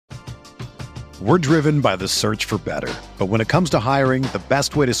We're driven by the search for better. But when it comes to hiring, the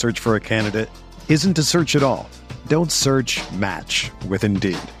best way to search for a candidate isn't to search at all. Don't search, match with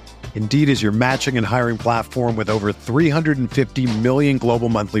Indeed. Indeed is your matching and hiring platform with over 350 million global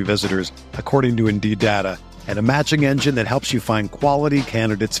monthly visitors, according to Indeed data, and a matching engine that helps you find quality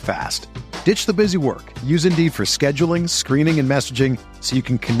candidates fast. Ditch the busy work. Use Indeed for scheduling, screening, and messaging so you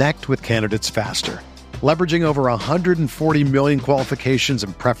can connect with candidates faster. Leveraging over 140 million qualifications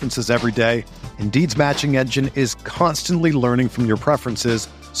and preferences every day, Indeed's matching engine is constantly learning from your preferences,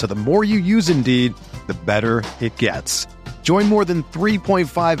 so the more you use Indeed, the better it gets. Join more than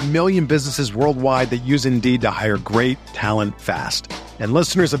 3.5 million businesses worldwide that use Indeed to hire great talent fast. And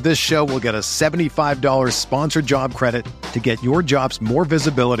listeners of this show will get a $75 sponsored job credit to get your jobs more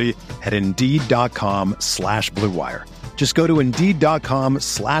visibility at Indeed.com/Blue Wire. Just go to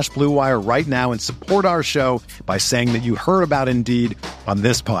Indeed.com/Blue Wire right now and support our show by saying that you heard about Indeed on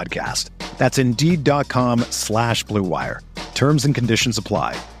this podcast. That's Indeed.com/Blue Wire. Terms and conditions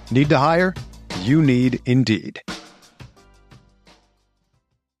apply. Need to hire? You need Indeed.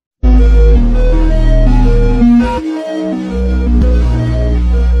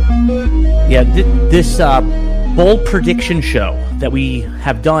 Yeah, this bold prediction show that we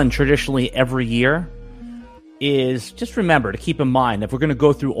have done traditionally every year is, just remember to keep in mind, if we're going to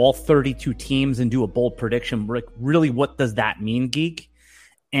go through all 32 teams and do a bold prediction, really what does that mean, Geek?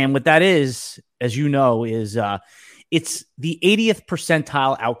 And what that is, as you know, is it's the 80th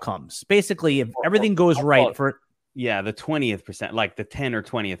percentile outcomes. Basically, if everything goes right for... Yeah, the 20th percent, like the 10 or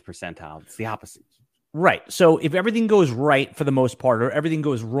 20th percentile. It's the opposite. Right. So if everything goes right for the most part, or everything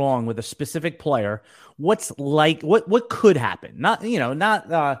goes wrong with a specific player, what could happen? Not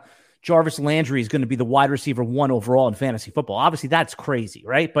Jarvis Landry is going to be the wide receiver 1 overall in fantasy football. Obviously, that's crazy,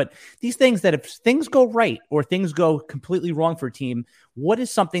 right? But these things that if things go right or things go completely wrong for a team, what is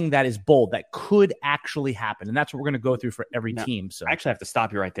something that is bold that could actually happen? And that's what we're going to go through for every team. So I actually have to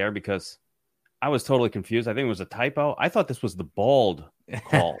stop you right there because I was totally confused. I think it was a typo. I thought this was the bald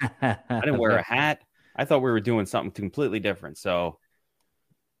call. I didn't wear a hat. I thought we were doing something completely different. So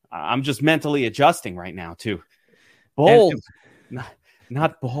I'm just mentally adjusting right now to bold,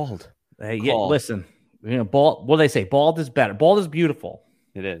 not bald. Hey, yeah, listen, bald. What do they say? Bald is better. Bald is beautiful.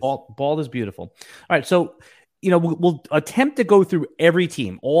 It is. Bald is beautiful. All right. So, we'll attempt to go through every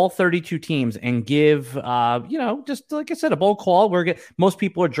team, all 32 teams, and give, just like I said, a bold call. Most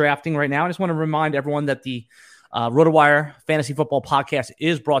people are drafting right now. I just want to remind everyone that the RotoWire Fantasy Football Podcast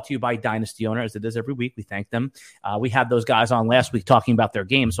is brought to you by Dynasty Owner, as it is every week. We thank them. We had those guys on last week talking about their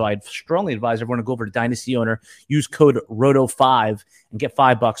game, so I'd strongly advise everyone to go over to Dynasty Owner, use code ROTO5, and get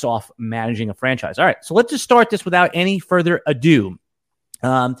 $5 off managing a franchise. All right, so let's just start this without any further ado.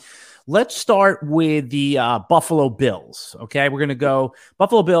 Let's start with the Buffalo Bills. Okay, we're going to go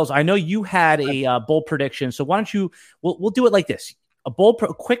Buffalo Bills. I know you had a bold prediction, so why don't you? We'll do it like this. A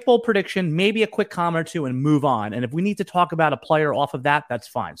quick bold prediction, maybe a quick comment or two, and move on. And if we need to talk about a player off of that, that's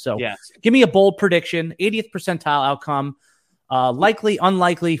fine. So Give me a bold prediction, 80th percentile outcome, likely,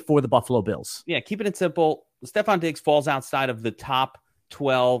 unlikely for the Buffalo Bills. Yeah, keeping it simple. Stephon Diggs falls outside of the top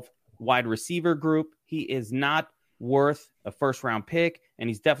 12 wide receiver group. He is not worth a first-round pick, and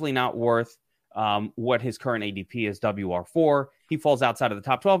he's definitely not worth what his current ADP is, WR4. He falls outside of the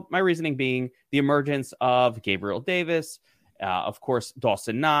top 12. My reasoning being the emergence of Gabriel Davis, of course,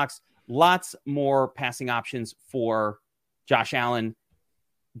 Dawson Knox, lots more passing options for Josh Allen.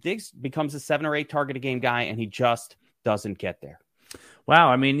 Diggs becomes a 7 or 8 target a game guy, and he just doesn't get there. Wow.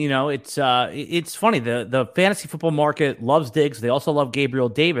 I mean, it's funny. The fantasy football market loves Diggs. They also love Gabriel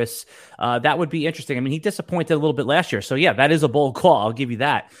Davis. That would be interesting. I mean, he disappointed a little bit last year. So, yeah, that is a bold call. I'll give you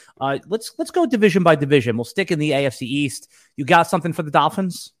that. Let's go division by division. We'll stick in the AFC East. You got something for the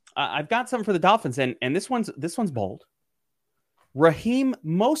Dolphins? I've got something for the Dolphins, and this one's bold. Raheem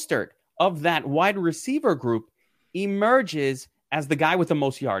Mostert of that wide receiver group emerges as the guy with the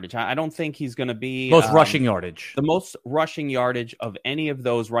most yardage. I don't think he's going to be most rushing yardage. The most rushing yardage of any of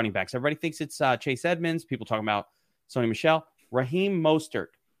those running backs. Everybody thinks it's Chase Edmonds. People talking about Sony Michel. Raheem Mostert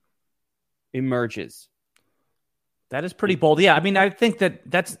emerges. That is pretty bold. Yeah, I mean, I think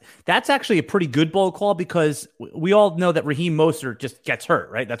that's actually a pretty good bold call because we all know that Raheem Mostert just gets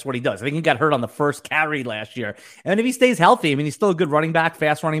hurt, right? That's what he does. I think he got hurt on the first carry last year. And if he stays healthy, I mean, he's still a good running back,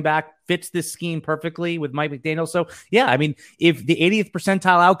 fast running back, fits this scheme perfectly with Mike McDaniel. So, yeah, I mean, if the 80th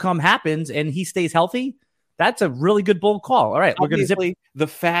percentile outcome happens and he stays healthy, that's a really good bold call. All right, we're going to zip. The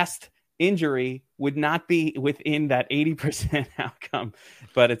fast injury would not be within that 80% outcome,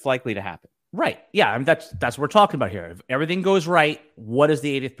 but it's likely to happen. Right. Yeah. I mean, that's what we're talking about here. If everything goes right, what is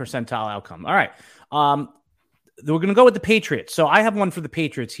the 80th percentile outcome? All right. We're going to go with the Patriots. So I have one for the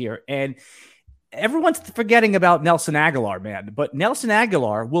Patriots here. And everyone's forgetting about Nelson Aguilar, man. But Nelson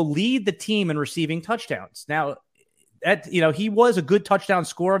Aguilar will lead the team in receiving touchdowns. Now, he was a good touchdown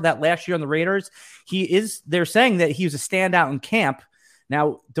scorer that last year on the Raiders. They're saying that he was a standout in camp.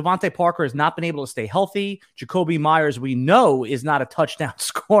 Now, Devontae Parker has not been able to stay healthy. Jacoby Myers, we know, is not a touchdown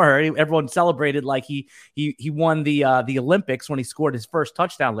scorer. Everyone celebrated like he won the Olympics when he scored his first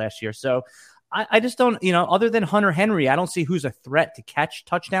touchdown last year. So I just don't, other than Hunter Henry, I don't see who's a threat to catch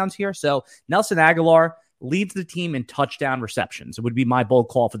touchdowns here. So Nelson Aguilar leads the team in touchdown receptions. It would be my bold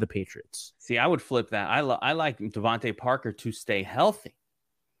call for the Patriots. See, I would flip that. I like Devontae Parker to stay healthy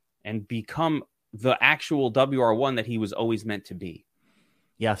and become the actual WR1 that he was always meant to be.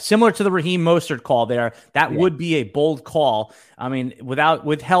 Yeah, similar to the Raheem Mostert call there. That would be a bold call. I mean,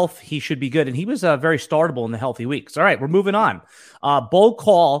 with health, he should be good. And he was very startable in the healthy weeks. All right, we're moving on. Bold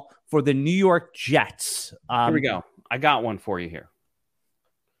call for the New York Jets. Here we go. I got one for you here.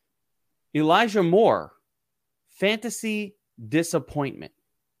 Elijah Moore, fantasy disappointment.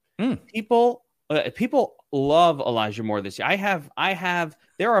 People love Elijah Moore this year. I have.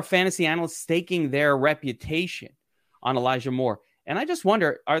 There are fantasy analysts staking their reputation on Elijah Moore. And I just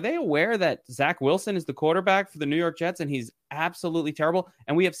wonder, are they aware that Zach Wilson is the quarterback for the New York Jets and he's absolutely terrible?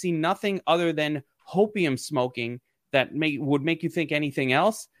 And we have seen nothing other than hopium smoking that would make you think anything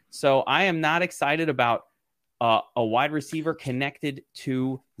else. So I am not excited about a wide receiver connected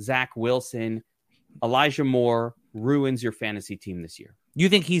to Zach Wilson. Elijah Moore ruins your fantasy team this year. You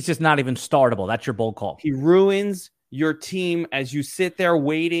think he's just not even startable? That's your bold call. He ruins your team as you sit there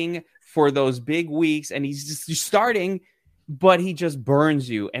waiting for those big weeks, and he's just starting, but he just burns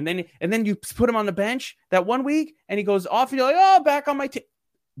you. And then you put him on the bench that 1 week, and he goes off, and you're like, oh, back on my team.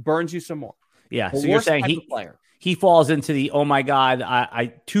 Burns you some more. Yeah, so you're saying he falls into the, oh my God,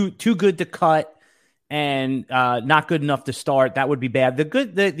 I too good to cut and not good enough to start. That would be bad.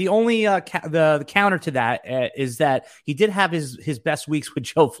 The only the counter to that is that he did have his best weeks with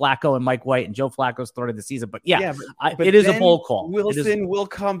Joe Flacco and Mike White, and Joe Flacco started the season. But but it is a bold call. Wilson will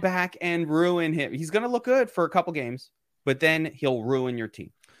come back and ruin him. He's going to look good for a couple games, but then he'll ruin your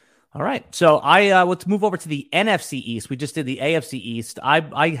team. All right. So let's move over to the NFC East. We just did the AFC East.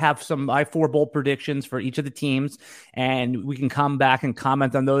 I have 4 bold predictions for each of the teams, and we can come back and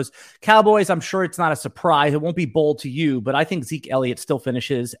comment on those. Cowboys, I'm sure it's not a surprise. It won't be bold to you, but I think Zeke Elliott still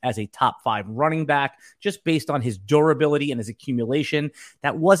finishes as a top 5 running back just based on his durability and his accumulation.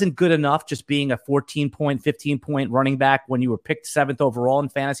 That wasn't good enough just being a 14-point, 15-point running back when you were picked 7th overall in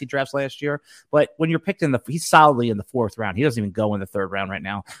fantasy drafts last year. But when you're picked he's solidly in the 4th round. He doesn't even go in the 3rd round right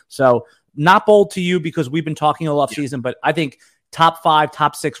now. So not bold to you because we've been talking all offseason, but I think top 5,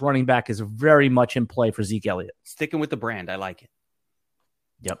 top 6 running back is very much in play for Zeke Elliott. Sticking with the brand. I like it.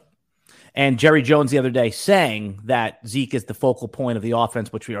 Yep. And Jerry Jones the other day saying that Zeke is the focal point of the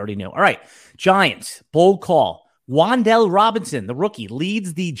offense, which we already knew. All right. Giants, bold call. Wan'Dale Robinson, the rookie,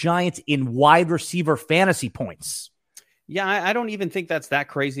 leads the Giants in wide receiver fantasy points. Yeah, I don't even think that's that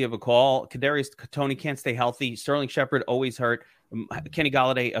crazy of a call. Kadarius Toney can't stay healthy. Sterling Shepard always hurt. Kenny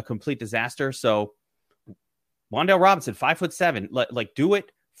Golladay, a complete disaster. So Wan'Dale Robinson, 5'7", like do it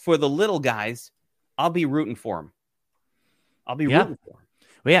for the little guys. I'll be rooting for him. Rooting for him.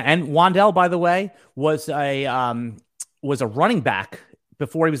 Well, yeah, and Wan'Dale, by the way, was a running back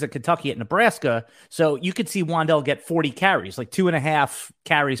before he was at Kentucky at Nebraska. So you could see Wan'Dale get 40 carries, like 2.5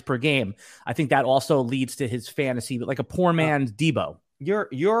 carries per game. I think that also leads to his fantasy, like a poor man's Debo.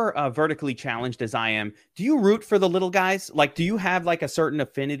 You're vertically challenged as I am. Do you root for the little guys? Like, do you have like a certain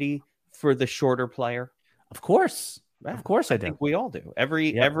affinity for the shorter player? Of course. Yeah, of course I do. Think we all do.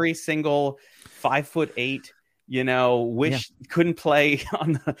 Every single 5'8", couldn't play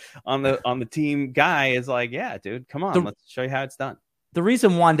on the team guy is like, yeah, dude, come on, let's show you how it's done. The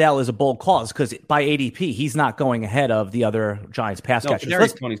reason Wan'Dale is a bold call is because by ADP, he's not going ahead of the other Giants pass catchers.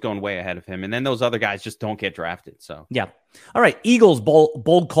 Kadarius Toney's going way ahead of him, and then those other guys just don't get drafted. So yeah. All right, Eagles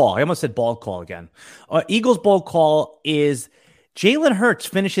bold call. I almost said bald call again. Eagles bold call is Jalen Hurts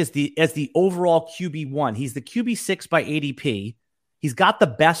finishes as the overall QB1. He's the QB6 by ADP. He's got the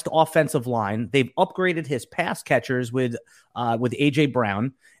best offensive line. They've upgraded his pass catchers with AJ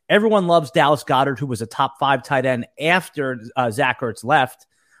Brown. Everyone loves Dallas Goedert, who was a top 5 tight end after Zach Ertz left.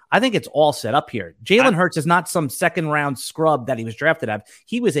 I think it's all set up here. Jalen Hurts is not some second-round scrub that he was drafted at.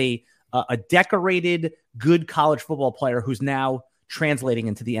 He was a decorated, good college football player who's now translating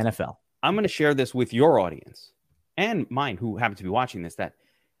into the NFL. I'm going to share this with your audience and mine, who happen to be watching this, that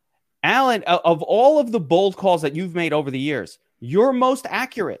Alan, of all of the bold calls that you've made over the years, your most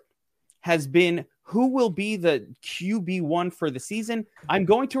accurate has been who will be the QB1 for the season. I'm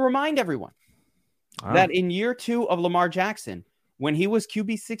going to remind everyone that in year 2 of Lamar Jackson, when he was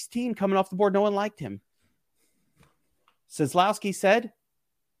QB 16 coming off the board, no one liked him. Seslowsky said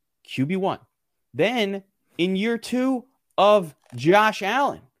QB 1. Then in year 2 of Josh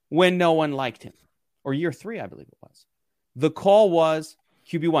Allen, when no one liked him, or year 3, I believe it was, the call was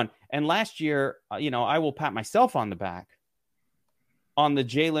QB 1. And last year, I will pat myself on the back on the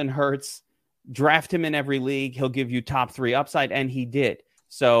Jalen Hurts, draft him in every league. He'll give you top 3 upside. And he did.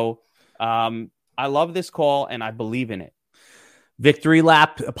 So I love this call and I believe in it. Victory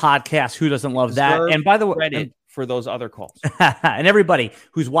Lap podcast. Who doesn't love that? And by the way, credit for those other calls. And everybody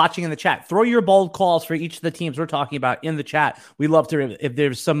who's watching in the chat, throw your bold calls for each of the teams we're talking about in the chat. We love to, if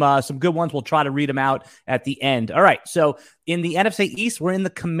there's some good ones, we'll try to read them out at the end. All right. So in the NFC East, we're in the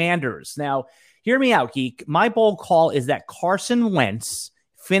Commanders. Now, hear me out, Geek. My bold call is that Carson Wentz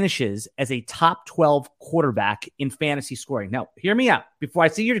finishes as a top 12 quarterback in fantasy scoring. Now, hear me out before I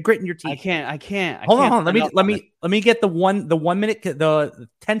see you gritting your teeth. I can't. Hold on. Let me get the 1 minute, the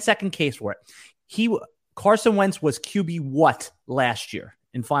 10-second case for it. Carson Wentz was QB what last year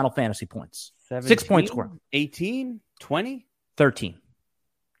in Final Fantasy points? 17, 6 point score. 18, 20, 13.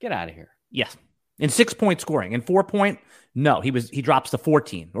 Get out of here. Yes. In 6 point scoring. In 4 point, no, he drops to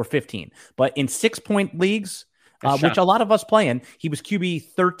 14 or 15. But in 6 point leagues, which a lot of us play in, he was QB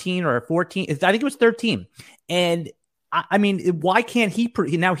 13 or 14. I think it was 13. And I mean, why can't he?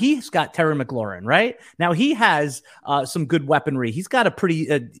 Now he's got Terry McLaurin, right? Now he has some good weaponry. He's got a pretty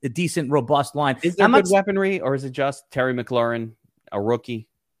a decent, robust line. Is there good weaponry, or is it just Terry McLaurin, a rookie,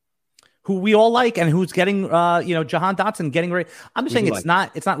 who we all like and who's getting, Jahan Dotson getting ready? I'm just saying it's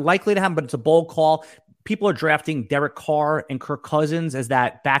not likely to happen, but it's a bold call. People are drafting Derek Carr and Kirk Cousins as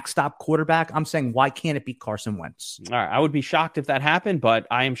that backstop quarterback. I'm saying, why can't it be Carson Wentz? All right, I would be shocked if that happened, but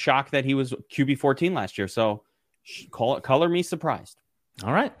I am shocked that he was QB 14 last year. So. Color me surprised.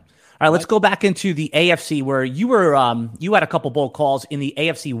 All right. Let's go back into the AFC where you were. You had a couple bold calls in the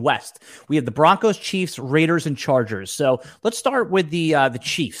AFC West. We had the Broncos, Chiefs, Raiders, and Chargers. So let's start with the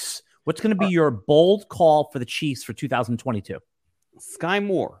Chiefs. What's going to be your bold call for the Chiefs for 2022? Sky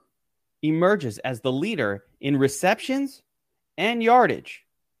Moore emerges as the leader in receptions and yardage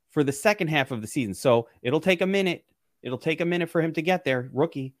for the second half of the season. So it'll take a minute. It'll take a minute for him to get there.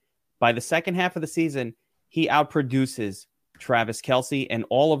 Rookie. By the second half of the season, he outproduces Travis Kelce and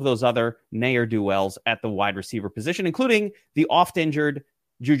all of those other ne'er-do-wells at the wide receiver position, including the oft-injured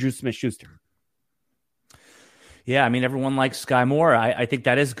Juju Smith-Schuster. Yeah, I mean, everyone likes Sky Moore. I think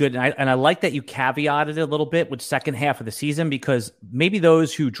that is good. And I like that you caveated it a little bit with second half of the season, because maybe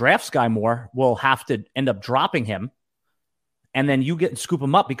those who draft Sky Moore will have to end up dropping him. And then you scoop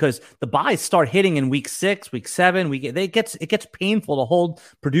him up, because the buys start hitting in week 6, week 7. It gets painful to hold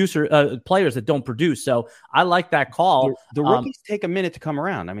players that don't produce. So I like that call. The rookies take a minute to come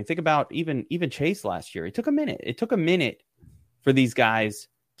around. I mean, think about even Chase last year. It took a minute. It took a minute for these guys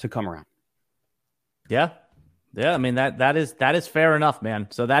to come around. Yeah. Yeah, I mean, that is fair enough, man.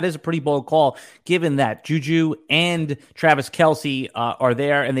 So that is a pretty bold call, given that Juju and Travis Kelce are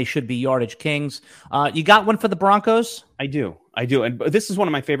there, and they should be yardage kings. You got one for the Broncos? I do. And this is one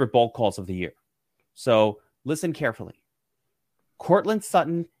of my favorite bold calls of the year. So listen carefully. Courtland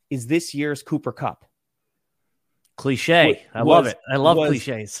Sutton is this year's Cooper Kupp. Cliche. I love it. I love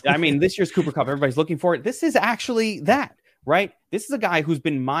cliches. I mean, this year's Cooper Kupp, everybody's looking for it. This is actually that. Right? This is a guy who's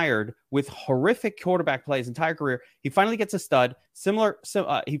been mired with horrific quarterback play his entire career. He finally gets a stud.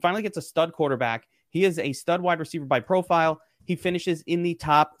 He finally gets a stud quarterback. He is a stud wide receiver by profile. He finishes in the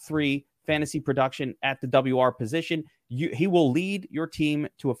top 3 fantasy production at the WR position. He will lead your team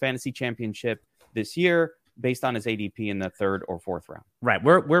to a fantasy championship this year based on his ADP in the 3rd or 4th round. Right.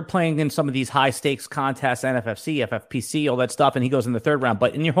 We're playing in some of these high stakes contests, NFFC, FFPC, all that stuff, and he goes in the 3rd round.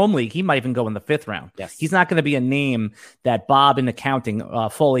 But in your home league, he might even go in the 5th round. Yes. He's not going to be a name that Bob in accounting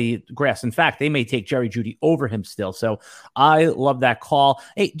fully grasps. In fact, they may take Jerry Jeudy over him still. So I love that call.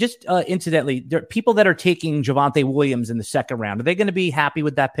 Hey, just incidentally, there are people that are taking Javonte Williams in the 2nd round. Are they going to be happy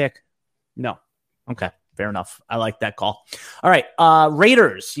with that pick? No. Okay. Fair enough. I like that call. All right.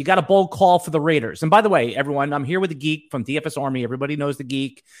 Raiders. You got a bold call for the Raiders. And by the way, everyone, I'm here with the Geek from DFS Army. Everybody knows the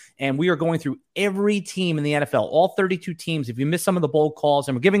Geek. And we are going through every team in the NFL, all 32 teams. If you missed some of the bold calls,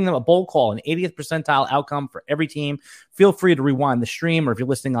 and we're giving them a bold call, an 80th percentile outcome for every team, feel free to rewind the stream, or if you're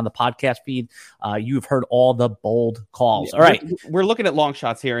listening on the podcast feed, you've heard all the bold calls. All right. We're looking at long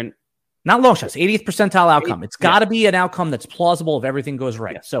shots here, and not long shots, 80th percentile outcome. It's got to be an outcome that's plausible if everything goes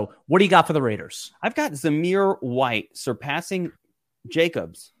right. Yeah. So what do you got for the Raiders? I've got Zamir White surpassing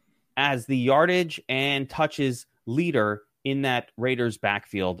Jacobs as the yardage and touches leader in that Raiders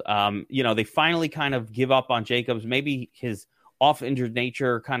backfield. They finally kind of give up on Jacobs. Maybe his off-injured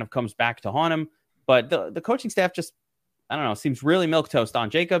nature kind of comes back to haunt him. But the coaching staff just, I don't know, seems really milquetoast on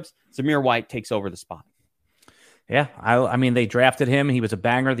Jacobs. Zamir White takes over the spot. Yeah, I mean, they drafted him. He was a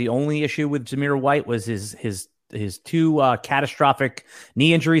banger. The only issue with Zamir White was his two catastrophic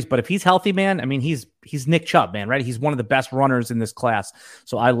knee injuries. But if he's healthy, man, I mean, he's Nick Chubb, man, right? He's one of the best runners in this class.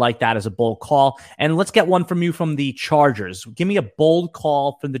 So I like that as a bold call. And let's get one from you from the Chargers. Give me a bold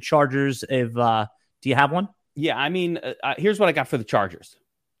call from the Chargers. If do you have one? Yeah, I mean, here's what I got for the Chargers.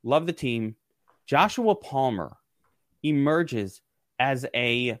 Love the team. Joshua Palmer emerges as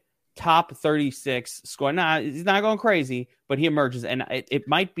a top 36 score. Nah, he's not going crazy, but he emerges, and it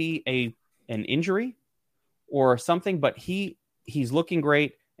might be an injury or something, but he's looking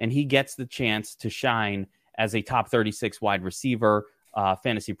great, and he gets the chance to shine as a top 36 wide receiver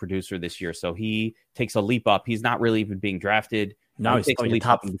fantasy producer this year. So he takes a leap up. He's not really even being drafted. No, he's takes a leap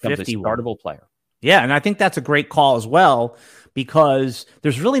up and becomes a startable player. Yeah, and I think that's a great call as well, because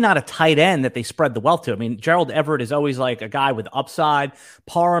there's really not a tight end that they spread the wealth to. I mean, Gerald Everett is always like a guy with upside.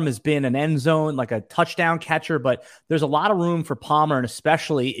 Parham has been an end zone, like a touchdown catcher, but there's a lot of room for Palmer, and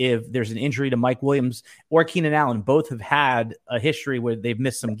especially if there's an injury to Mike Williams or Keenan Allen. Both have had a history where they've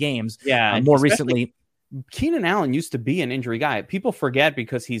missed some games. Yeah, more recently. Keenan Allen used to be an injury guy. People forget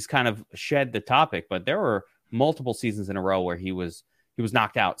because he's kind of shed the topic, but there were multiple seasons in a row where he was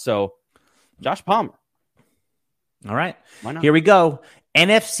knocked out. So Josh Palmer. All right. Here we go.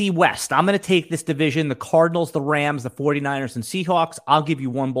 NFC West. I'm going to take this division, the Cardinals, the Rams, the 49ers, and Seahawks. I'll give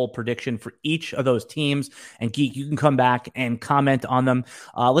you one bold prediction for each of those teams. And Geek, you can come back and comment on them.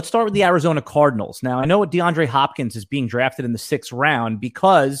 Let's start with the Arizona Cardinals. Now, I know DeAndre Hopkins is being drafted in the 6th round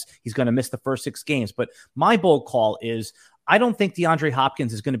because he's going to miss the first 6 games. But my bold call is I don't think DeAndre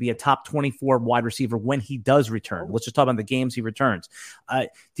Hopkins is going to be a top 24 wide receiver when he does return. Let's just talk about the games he returns.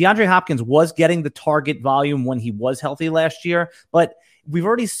 DeAndre Hopkins was getting the target volume when he was healthy last year, but we've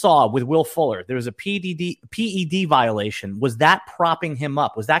already saw with Will Fuller, there was a PED violation. Was that propping him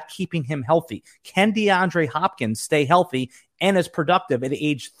up? Was that keeping him healthy? Can DeAndre Hopkins stay healthy and as productive at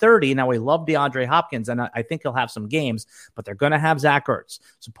age 30? Now, we love DeAndre Hopkins, and I think he'll have some games, but they're going to have Zach Ertz.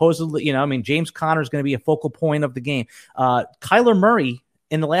 Supposedly, James Conner is going to be a focal point of the game. Kyler Murray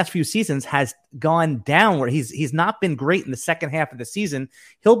in the last few seasons has gone down where he's not been great in the second half of the season.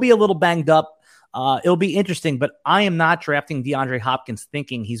 He'll be a little banged up. It'll be interesting, but I am not drafting DeAndre Hopkins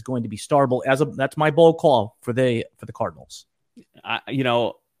thinking he's going to be startable. That's my bold call for the Cardinals.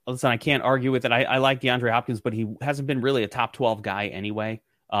 Listen, I can't argue with it. I like DeAndre Hopkins, but he hasn't been really a top 12 guy anyway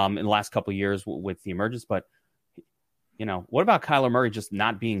in the last couple of years with the emergence. But, what about Kyler Murray just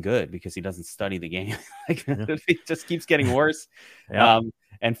not being good because he doesn't study the game? He just keeps getting worse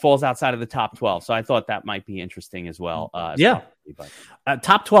and falls outside of the top 12. So I thought that might be interesting as well.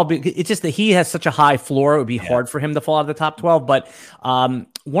 Top 12, it's just that he has such a high floor. It would be hard for him to fall out of the top 12. But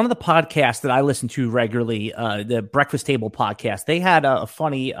one of the podcasts that I listen to regularly, the Breakfast Table podcast, they had a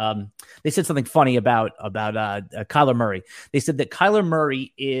funny, they said something funny about Kyler Murray. They said that Kyler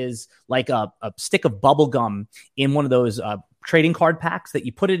Murray is like a stick of bubble gum in one of those trading card packs that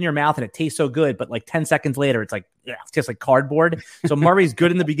you put it in your mouth and it tastes so good, but like 10 seconds later, it's like, it tastes like cardboard. So Murray's good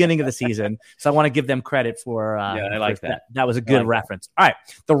in the beginning of the season. So I want to give them credit for, I like that. That was a good reference. All right.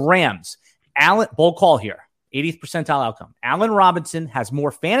 The Rams, bold call here. 80th percentile outcome. Allen Robinson has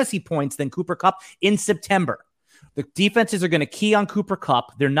more fantasy points than Cooper Kupp in September. The defenses are going to key on Cooper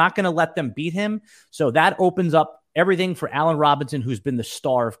Kupp. They're not going to let them beat him. So that opens up everything for Allen Robinson, who's been the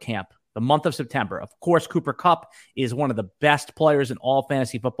star of camp the month of September. Of course, Cooper Kupp is one of the best players in all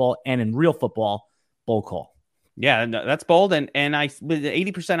fantasy football and in real football. Bold call. Yeah, that's bold. And with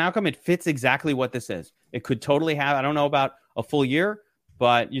the 80% outcome, it fits exactly what this is. It could totally have, I don't know about a full year,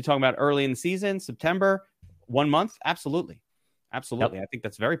 but you're talking about early in the season, September, 1 month. Absolutely. Yep. I think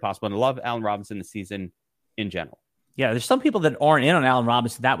that's very possible. And I love Allen Robinson this season in general. Yeah, there's some people that aren't in on Allen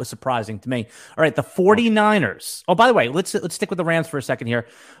Robinson. That was surprising to me. All right, the 49ers. Oh, by the way, let's stick with the Rams for a second here.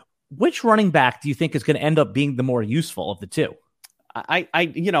 Which running back do you think is going to end up being the more useful of the two?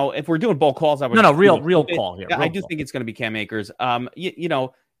 If we're doing bold calls, I would real call here. I do think it's going to be Cam Akers.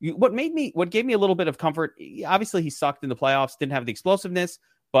 What gave me a little bit of comfort. Obviously, he sucked in the playoffs, didn't have the explosiveness,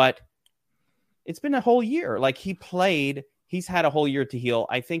 but it's been a whole year. Like he's had a whole year to heal.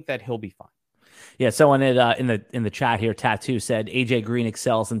 I think that he'll be fine. Yeah, someone in the chat here, Tattoo said AJ Green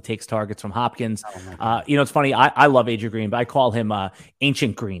excels and takes targets from Hopkins. It's funny. I love AJ Green, but I call him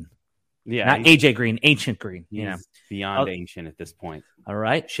Ancient Green. Yeah, not AJ Green, Ancient Green. He's beyond ancient at this point. All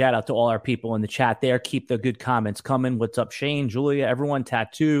right. Shout out to all our people in the chat there. Keep the good comments coming. What's up, Shane, Julia, everyone?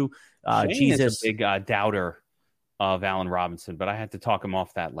 Tattoo. Shane Jesus is a big doubter of Allen Robinson, but I had to talk him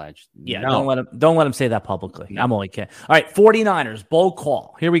off that ledge. Yeah, don't let him say that publicly. No. I'm only kidding. All right, 49ers, bold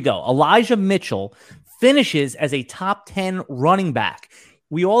call. Here we go. Elijah Mitchell finishes as a top 10 running back.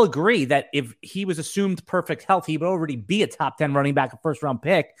 We all agree that if he was assumed perfect health, he would already be a top 10 running back, a first-round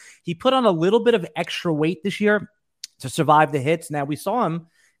pick. He put on a little bit of extra weight this year to survive the hits. Now, we saw him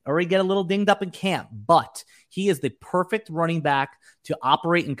already get a little dinged up in camp, but he is the perfect running back to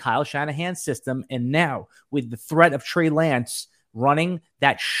operate in Kyle Shanahan's system. And now, with the threat of Trey Lance running,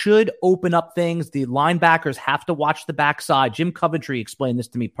 that should open up things. The linebackers have to watch the backside. Jim Coventry explained this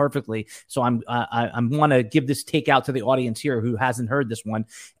to me perfectly. So I want to give this take out to the audience here who hasn't heard this one.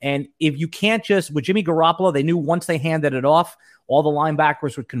 And if you can't just, with Jimmy Garoppolo, they knew once they handed it off, all the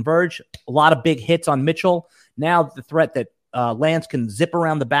linebackers would converge. A lot of big hits on Mitchell. Now the threat that Lance can zip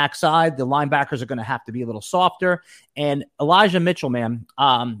around the backside. The linebackers are going to have to be a little softer. And Elijah Mitchell, man,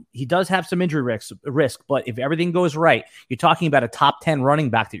 he does have some injury risk, but if everything goes right, you're talking about a top 10 running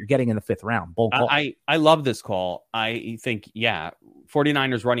back that you're getting in the 5th round. Bold call. I love this call. I think,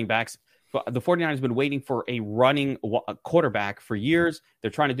 49ers running backs. The 49ers have been waiting for a running quarterback for years.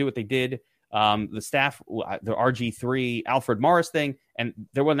 They're trying to do what they did. The staff, the RG3, Alfred Morris thing, and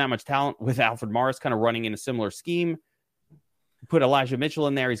there wasn't that much talent with Alfred Morris kind of running in a similar scheme. Put Elijah Mitchell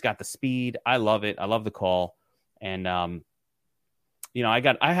in there. He's got the speed. I love it. I love the call. And, I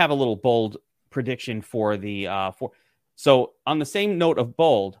have a little bold prediction for the, so on the same note of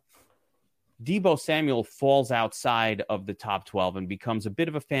bold, Deebo Samuel falls outside of the top 12 and becomes a bit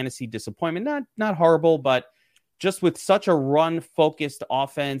of a fantasy disappointment. Not horrible, but just with such a run focused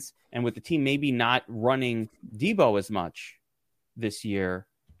offense and with the team maybe not running Deebo as much this year,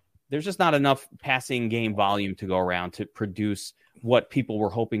 there's just not enough passing game volume to go around to produce what people were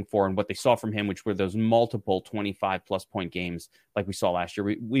hoping for and what they saw from him, which were those multiple 25-plus point games like we saw last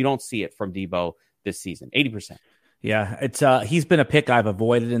year. We don't see it from Deebo this season, 80%. Yeah, it's he's been a pick I've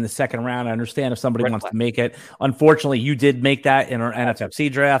avoided in the 2nd round. I understand if somebody wants to make it. Unfortunately, you did make that in our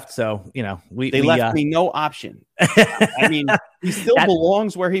NFFC draft, so they left me no option. I mean, he still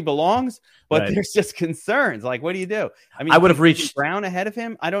belongs where he belongs, but there's just concerns. Like, what do you do? I mean, I would have reached Brown ahead of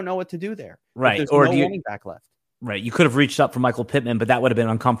him. I don't know what to do there. Right, there's no running back left. Right. You could have reached up for Michael Pittman, but that would have been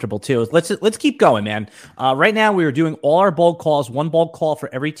uncomfortable too. Let's keep going, man. Right now we are doing all our bold calls, one bold call for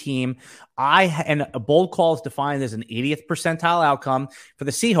every team. And a bold call is defined as an 80th percentile outcome for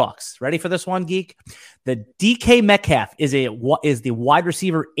the Seahawks. Ready for this one, Geek? The DK Metcalf is the wide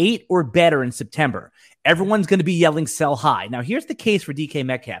receiver 8 or better in September. Everyone's going to be yelling sell high. Now, here's the case for DK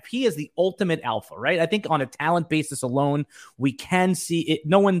Metcalf. He is the ultimate alpha, right? I think on a talent basis alone, we can see it.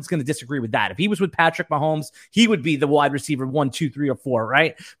 No one's going to disagree with that. If he was with Patrick Mahomes, he would be the wide receiver 1, 2, 3, or 4,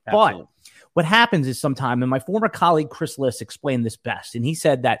 right? Absolutely. But what happens is sometimes, and my former colleague Chris Liss explained this best, and he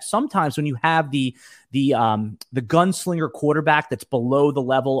said that sometimes when you have the gunslinger quarterback that's below the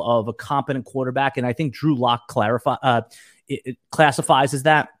level of a competent quarterback, and I think Drew Lock classifies as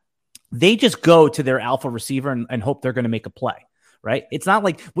that, they just go to their alpha receiver and hope they're going to make a play, right? It's not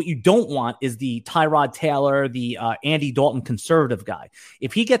like what you don't want is the Tyrod Taylor, the Andy Dalton conservative guy.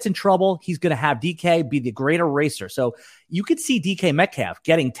 If he gets in trouble, he's going to have DK be the great eraser. So you could see DK Metcalf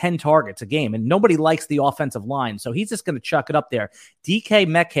getting 10 targets a game, and nobody likes the offensive line. So he's just going to chuck it up there. DK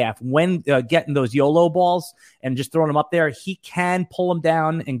Metcalf, when getting those YOLO balls and just throwing them up there, he can pull them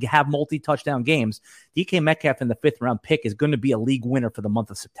down and have multi-touchdown games. DK Metcalf in the 5th round pick is going to be a league winner for the month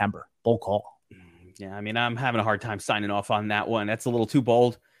of September. Bold call. Yeah, I mean, I'm having a hard time signing off on that one. That's a little too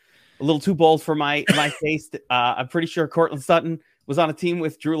bold for my taste. I'm pretty sure Courtland Sutton was on a team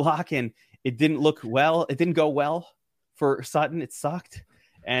with Drew Lock, and it didn't go well for Sutton. It sucked.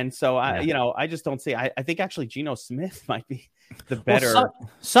 And so I just don't see. I think actually Geno Smith might be the better. Well,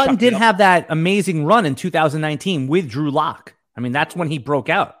 Sutton did have that amazing run in 2019 with Drew Lock. I mean, that's when he broke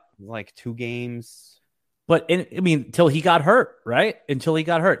out. Like 2 games. But until he got hurt, right? Until he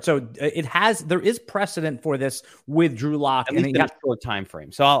got hurt. So there is precedent for this with Drew Lock, and he got a short time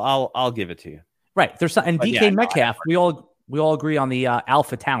frame. So I'll give it to you. Right. DK Metcalf, we all agree on the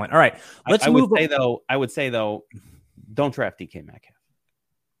alpha talent. All right. Let's move. I would say though, don't draft DK Metcalf.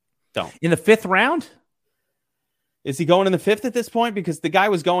 Don't. In the 5th round? Is he going in the 5th at this point? Because the guy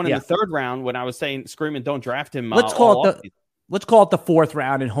was going in the 3rd round when I was screaming, don't draft him. Let's call it the 4th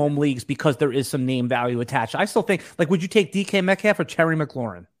round in home leagues because there is some name value attached. I still think, would you take DK Metcalf or Terry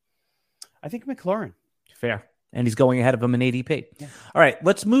McLaurin? I think McLaurin. Fair. And he's going ahead of him in ADP. Yeah. All right,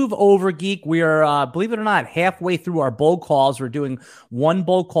 let's move over, Geek. We are, believe it or not, halfway through our bold calls. We're doing one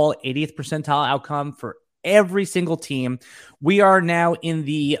bold call, 80th percentile outcome for every single team. We are now in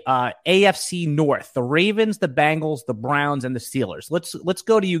the AFC North, the Ravens, the Bengals, the Browns, and the Steelers. Let's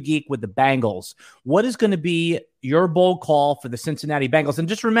go to you, Geek, with the Bengals. What is going to be your bold call for the Cincinnati Bengals? And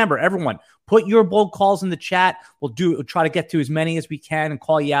just remember, everyone, put your bold calls in the chat. We'll try to get to as many as we can and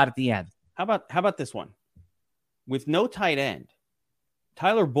call you out at the end. How about this one? With no tight end,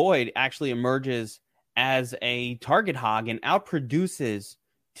 Tyler Boyd actually emerges as a target hog and outproduces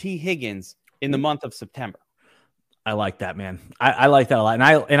T. Higgins in the month of September. I like that, man. I like that a lot.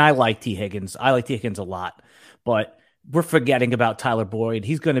 And I like T. Higgins. I like T. Higgins a lot. But we're forgetting about Tyler Boyd.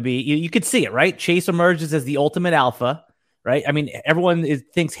 He's going to be, you could see it, right? Chase emerges as the ultimate alpha, right? I mean, everyone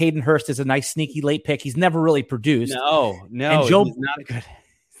thinks Hayden Hurst is a nice, sneaky late pick. He's never really produced. No, and Joe, he's not good.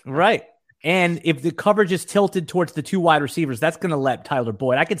 Right. And if the coverage is tilted towards the two wide receivers, that's going to let Tyler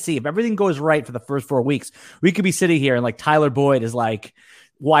Boyd. I could see if everything goes right for the first 4 weeks, we could be sitting here and like Tyler Boyd is like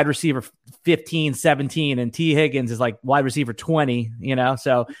wide receiver 15, 17, and T. Higgins is like wide receiver 20,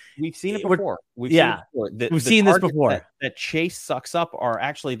 So we've seen it before. We've seen this before. That Chase sucks up are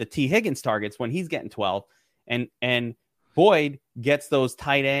actually the T. Higgins targets when he's getting 12. And Boyd gets those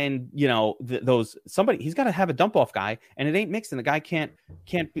tight end, he's got to have a dump off guy, and it ain't Mixon. The guy can't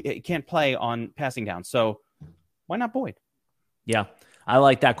play on passing down. So why not Boyd? Yeah, I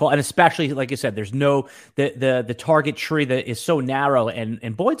like that call. And especially, like you said, there's no, the target tree that is so narrow,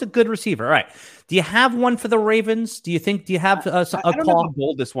 and Boyd's a good receiver. All right. Do you have one for the Ravens? Do you have a call? I don't know how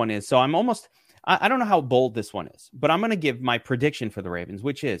bold this one is. So I don't know how bold this one is, but I'm going to give my prediction for the Ravens,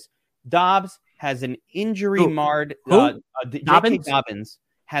 which is Dobbs has an injury-marred Dobbins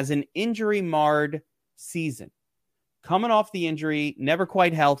has an injury-marred season. Coming off the injury, never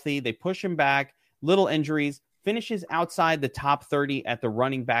quite healthy. They push him back, little injuries, finishes outside the top 30 at the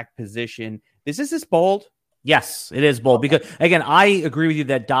running back position. Is this bold? Yes, it is bold because, again, I agree with you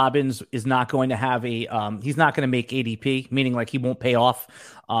that Dobbins is not going to have he's not going to make ADP, meaning like he won't pay off.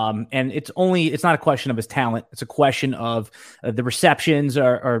 And it's not a question of his talent. It's a question of the receptions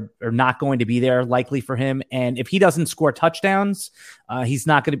are not going to be there likely for him. And if he doesn't score touchdowns, he's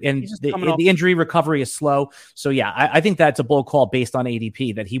not going to, and the injury recovery is slow. So yeah, I think that's a bold call based on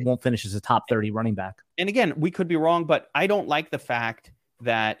ADP that he won't finish as a top 30 running back. And again, we could be wrong, but I don't like the fact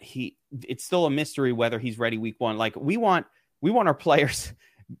that it's still a mystery whether he's ready week one. Like we want our players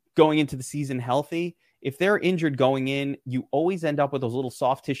going into the season healthy. If they're injured going in, you always end up with those little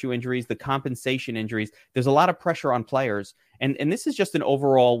soft tissue injuries, the compensation injuries. There's a lot of pressure on players. And this is just an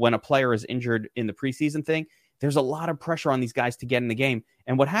overall, when a player is injured in the preseason thing, there's a lot of pressure on these guys to get in the game.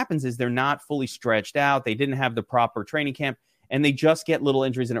 And what happens is they're not fully stretched out. They didn't have the proper training camp, and they just get little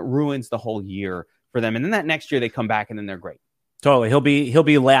injuries, and it ruins the whole year for them. And then that next year they come back and then they're great. Totally. He'll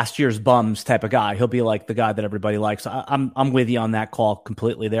be last year's bums type of guy. He'll be like the guy that everybody likes. I'm with you on that call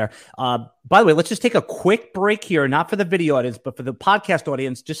completely there. By the way, let's just take a quick break here, not for the video audience, but for the podcast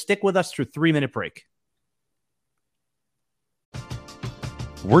audience. Just stick with us through 3-minute break.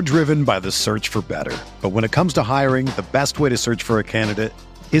 We're driven by the search for better. But when it comes to hiring, the best way to search for a candidate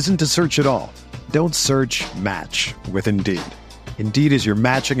isn't to search at all. Don't search, match with Indeed. Indeed is your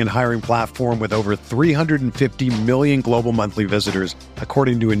matching and hiring platform with over 350 million global monthly visitors,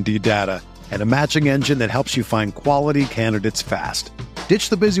 according to Indeed data, and a matching engine that helps you find quality candidates fast. Ditch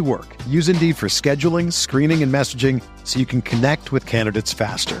the busy work. Use Indeed for scheduling, screening, and messaging so you can connect with candidates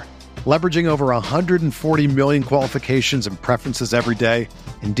faster. Leveraging over 140 million qualifications and preferences every day,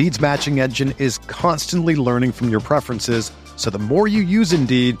 Indeed's matching engine is constantly learning from your preferences, so the more you use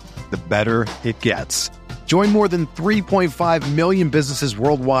Indeed, the better it gets. Join more than 3.5 million businesses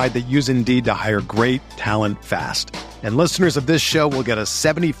worldwide that use Indeed to hire great talent fast. And listeners of this show will get a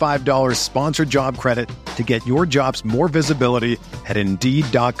 $75 sponsored job credit to get your jobs more visibility at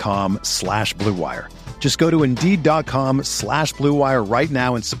Indeed.com/Blue Wire. Just go to Indeed.com/Blue Wire right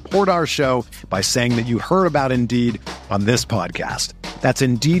now and support our show by saying that you heard about Indeed on this podcast. That's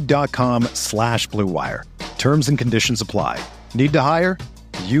Indeed.com/Blue Wire. Terms and conditions apply. Need to hire?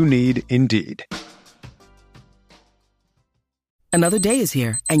 You need Indeed. Another day is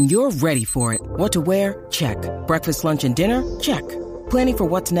here, and you're ready for it. What to wear? Check. Breakfast, lunch, and dinner? Check. Planning for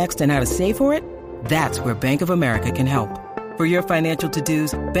what's next and how to save for it? That's where Bank of America can help. For your financial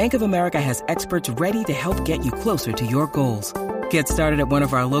to-dos, Bank of America has experts ready to help get you closer to your goals. Get started at one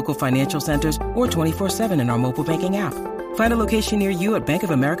of our local financial centers or 24/7 in our mobile banking app. Find a location near you at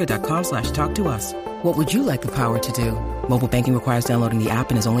bankofamerica.com/talktous. What would you like the power to do? Mobile banking requires downloading the app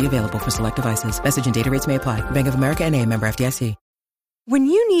and is only available for select devices. Message and data rates may apply. Bank of America NA, member FDIC. When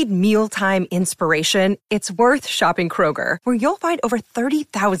you need mealtime inspiration, it's worth shopping Kroger, where you'll find over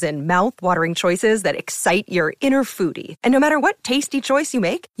 30,000 mouth-watering choices that excite your inner foodie. And no matter what tasty choice you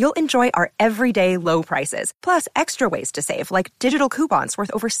make, you'll enjoy our everyday low prices, plus extra ways to save, like digital coupons worth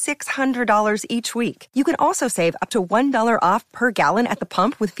over $600 each week. You can also save up to $1 off per gallon at the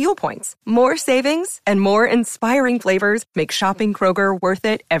pump with fuel points. More savings and more inspiring flavors make shopping Kroger worth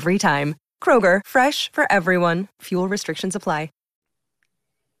it every time. Kroger, fresh for everyone. Fuel restrictions apply.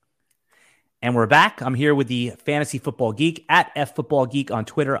 And we're back. I'm here with the Fantasy Football Geek at FFootballGeek on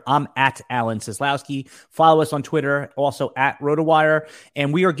Twitter. I'm at Alan Seslowsky. Follow us on Twitter, also at RotoWire.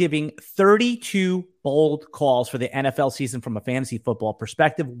 And we are giving 32 bold calls for the NFL season from a fantasy football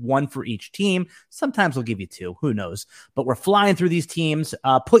perspective, one for each team. Sometimes we'll give you two. Who knows? But we're flying through these teams.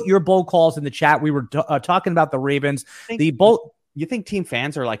 Put your bold calls in the chat. We were talking about the Ravens. You think team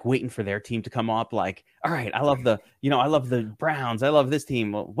fans are like waiting for their team to come up? Like, all right, I love the Browns. I love this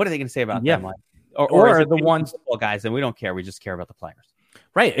team. Well, what are they going to say about them? Like, or the ones football guys, and we don't care. We just care about the players.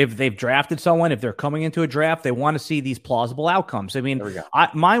 Right. If they've drafted someone, if they're coming into a draft, they want to see these plausible outcomes. I mean,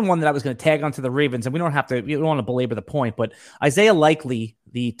 my one that I was going to tag onto the Ravens, and we don't want to belabor the point, but Isaiah Likely,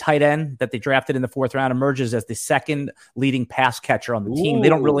 the tight end that they drafted in the 4th round, emerges as the second leading pass catcher on the team. They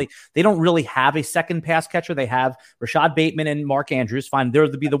don't really have a second pass catcher. They have Rashad Bateman and Mark Andrews. Fine, they're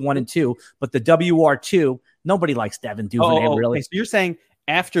to be the 1 and 2, but the WR2, nobody likes Devin Duvernay really. Okay, so you're saying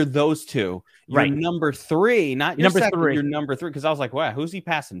after those two, you're number 3, not your second, you're number 3. Because I was like, wow, who's he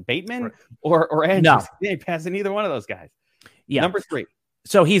passing? Bateman or Andrews? No. He ain't passing either one of those guys. Yeah. Number 3.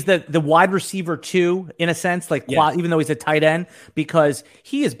 So he's the wide receiver 2 in a sense, like even though he's a tight end, because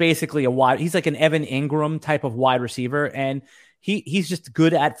he is basically he's like an Evan Ingram type of wide receiver, and he's just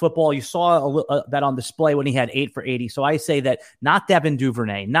good at football. You saw that on display when he had 8 for 80. So I say that not Devin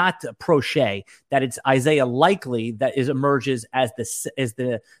Duvernay, not Prochet, that it's Isaiah Likely that emerges as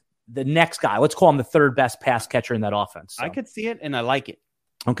the next guy. Let's call him the 3rd best pass catcher in that offense. So. I could see it, and I like it.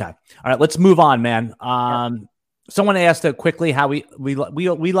 Okay. All right, let's move on, man. Someone asked quickly how we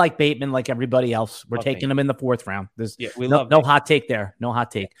like Bateman like everybody else. We're taking him in the 4th round. We love no hot take there. No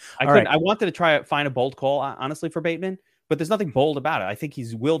hot take. I wanted to find a bold call, honestly, for Bateman, but there's nothing bold about it. I think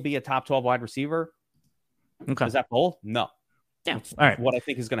he will be a top 12 wide receiver. Okay. Is that bold? No. Yeah. All right. What I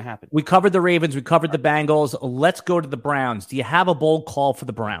think is going to happen. We covered the Ravens. We covered the Bengals. Let's go to the Browns. Do you have a bold call for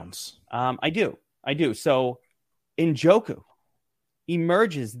the Browns? I do. So Njoku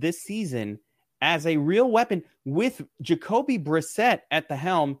emerges this season as a real weapon with Jacoby Brissett at the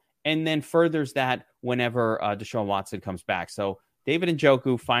helm, and then furthers that whenever Deshaun Watson comes back. So David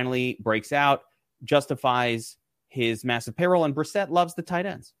Njoku finally breaks out, justifies his massive payroll, and Brissett loves the tight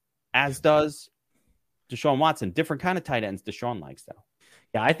ends, as does Deshaun Watson. Different kind of tight ends Deshaun likes, though.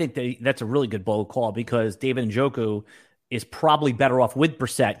 Yeah, I think that's a really good bold call because David Njoku is probably better off with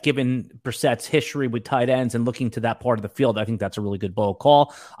Brissett, given Brissett's history with tight ends and looking to that part of the field. I think that's a really good bold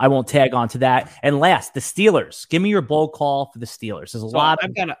call. I won't tag on to that. And last, the Steelers. Give me your bold call for the Steelers. There's a lot.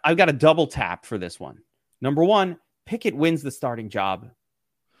 I've got a double tap for this one. Number 1, Pickett wins the starting job.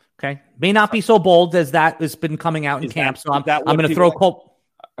 Okay. May not be so bold as that has been coming out in camp. So I'm going to throw Cole.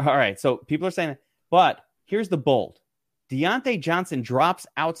 All right. So people are saying that. But here's the bold. Deontay Johnson drops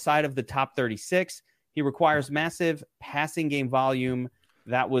outside of the top 36. He requires massive passing game volume.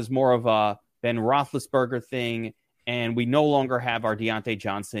 That was more of a Ben Roethlisberger thing. And we no longer have our Deontay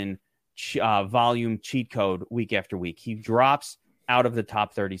Johnson volume cheat code week after week. He drops out of the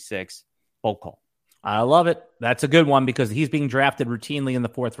top 36. Bold call. I love it. That's a good one because he's being drafted routinely in the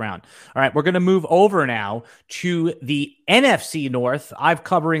 4th round. All right, we're going to move over now to the NFC North. I'm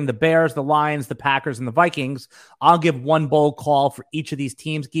covering the Bears, the Lions, the Packers, and the Vikings. I'll give one bold call for each of these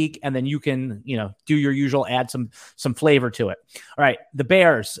teams, Geek, and then you can, do your usual, add some flavor to it. All right, the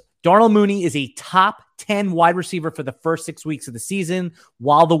Bears. Darnell Mooney is a top 10 wide receiver for the first 6 weeks of the season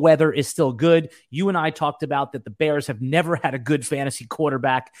while the weather is still good. You and I talked about that the Bears have never had a good fantasy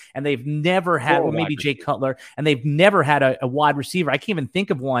quarterback, and they've never had, or maybe Jay Cutler, and they've never had a wide receiver. I can't even think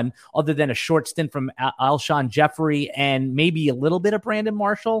of one other than a short stint from Alshon Jeffrey and maybe a little bit of Brandon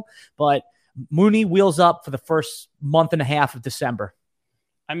Marshall. But Mooney wheels up for the first month and a half of December.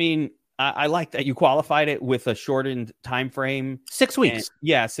 I mean, I like that you qualified it with a shortened time frame. 6 weeks.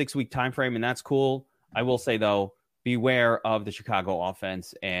 6-week time frame, and that's cool. I will say, though, beware of the Chicago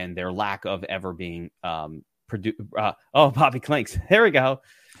offense and their lack of ever being Bobby Clinks. There we go.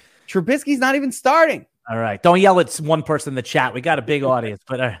 Trubisky's not even starting. All right. Don't yell at one person in the chat. We got a big audience.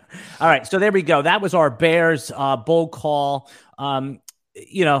 But all right. So there we go. That was our Bears bold call.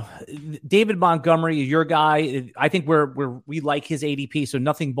 David Montgomery, your guy. I think we like his ADP, so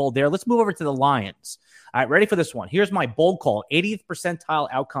nothing bold there. Let's move over to the Lions. All right, ready for this one. Here's my bold call, 80th percentile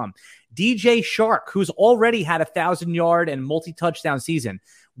outcome. DJ Chark, who's already had 1,000-yard and multi-touchdown season,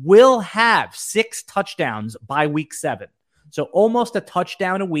 will have 6 touchdowns by week 7. So almost a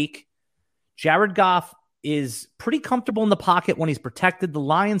touchdown a week. Jared Goff is pretty comfortable in the pocket when he's protected. The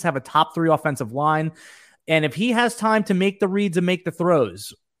Lions have a top 3 offensive line. And if he has time to make the reads and make the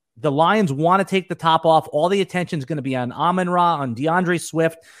throws, the Lions want to take the top off. All the attention is going to be on Amon-Ra, on DeAndre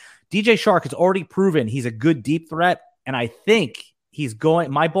Swift. DJ Chark has already proven he's a good deep threat, and I think he's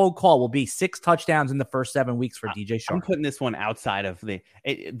going. My bold call will be 6 touchdowns in the first 7 weeks for DJ Chark. I'm putting this one outside of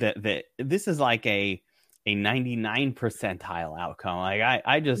this is like a 99 percentile outcome. Like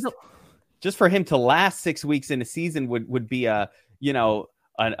I just for him to last 6 weeks in a season would be a 10%,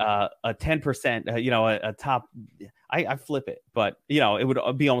 a top. I flip it, but it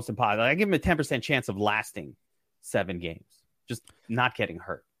would be almost impossible. I give him a 10% chance of lasting 7 games, just not getting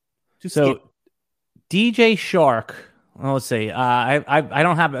hurt. DJ Chark. Well, let's see. I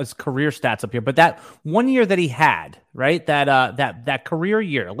don't have his career stats up here, but that 1 year that he had, right? That career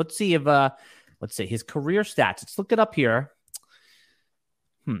year. Let's see his career stats. Let's look it up here.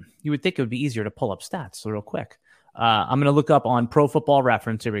 You would think it would be easier to pull up stats real quick. I'm going to look up on Pro Football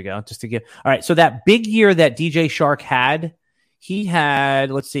Reference. Here we go. Just to give. All right. So that big year that DJ Chark had, he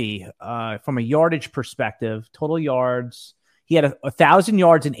had, let's see, from a yardage perspective, total yards, he had 1,000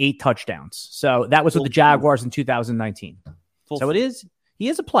 yards and 8 touchdowns. So that was with the Jaguars in 2019. He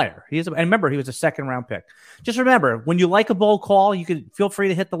is a player. And remember, he was a 2nd-round pick. Just remember, when you like a bold call, you can feel free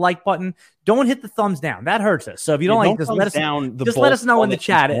to hit the like button. Don't hit the thumbs down. That hurts us. So if you don't like this, let us know in the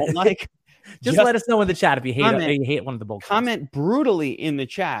chat. Just let us know in the chat if you hate one of the bold calls. Comment brutally in the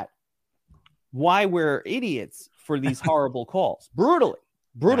chat why we're idiots for these horrible calls. Brutalize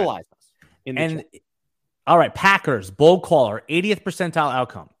us in the chat. All right, Packers, bold caller, 80th percentile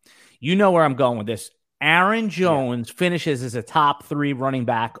outcome. You know where I'm going with this. Aaron Jones finishes as a top 3 running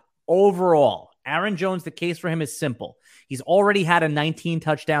back overall. Aaron Jones, the case for him is simple. He's already had a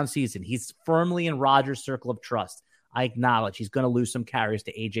 19-touchdown season. He's firmly in Rodgers' circle of trust. I acknowledge he's going to lose some carries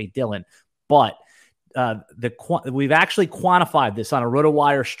to A.J. Dillon. But we've actually quantified this on a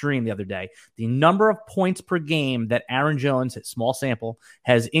RotoWire stream the other day. The number of points per game that Aaron Jones, small sample,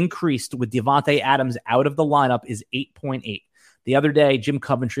 has increased with Devontae Adams out of the lineup is 8.8. The other day, Jim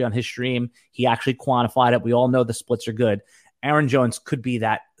Coventry on his stream, he actually quantified it. We all know the splits are good. Aaron Jones could be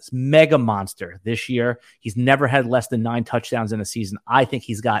that mega monster this year. He's never had less than 9 touchdowns in a season. I think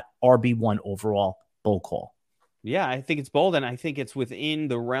he's got RB1 overall. Bold call. Yeah, I think it's bold, and I think it's within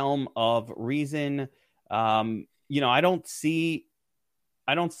the realm of reason. I don't see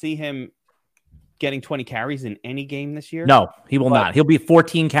him getting 20 carries in any game this year. No, he will not. He'll be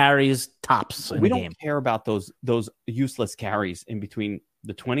 14 carries tops in the game. We don't care about those useless carries in between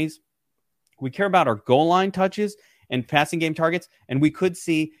the 20s. We care about our goal line touches and passing game targets, and we could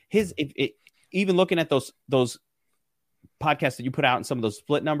see even looking at those podcasts that you put out and some of those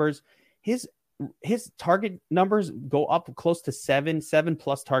split numbers, his target numbers go up close to 7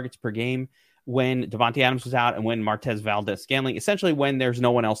 plus targets per game when Devontae Adams was out and when Martez Valdez-Scantling, essentially when there's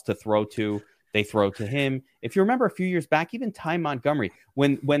no one else to throw to, they throw to him. If you remember a few years back, even Ty Montgomery,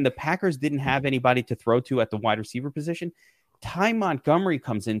 when the Packers didn't have anybody to throw to at the wide receiver position, Ty Montgomery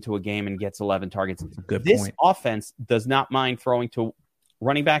comes into a game and gets 11 targets. This offense does not mind throwing to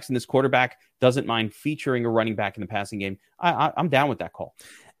running backs, and this quarterback doesn't mind featuring a running back in the passing game. I'm down with that call.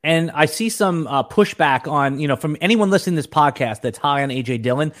 And I see some pushback on, from anyone listening to this podcast that's high on A.J.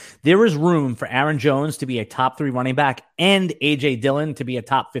 Dillon. There is room for Aaron Jones to be a top 3 running back and A.J. Dillon to be a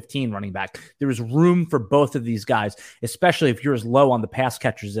top 15 running back. There is room for both of these guys, especially if you're as low on the pass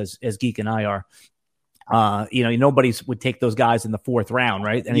catchers as Geek and I are. Nobody would take those guys in the 4th round,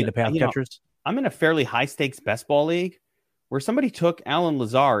 right? Any of the pass catchers? I'm in a fairly high-stakes best ball league where somebody took Allen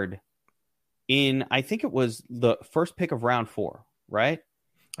Lazard in, I think it was the first pick of round 4, right?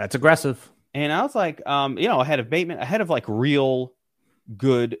 That's aggressive. And I was like, ahead of Bateman, ahead of like real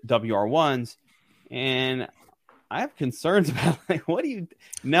good WR1s. And I have concerns about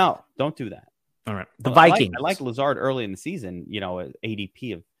no, don't do that. All right. The Vikings. I like Lazard early in the season,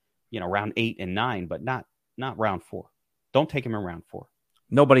 ADP of, round 8 and 9, but not round 4. Don't take him in round 4.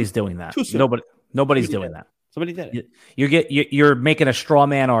 Nobody's doing that. Nobody's doing that. Somebody did it. You're making a straw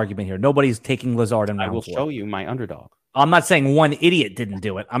man argument here. Nobody's taking Lazard in round 4. I will show you my underdog. I'm not saying one idiot didn't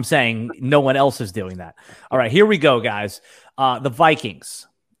do it. I'm saying no one else is doing that. All right, here we go, guys. The Vikings.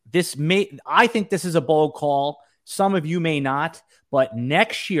 I think this is a bold call. Some of you may not, but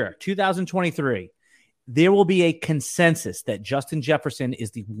next year, 2023, there will be a consensus that Justin Jefferson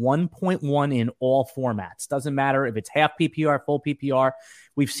is the 1.1 in all formats. Doesn't matter if it's half PPR, full PPR.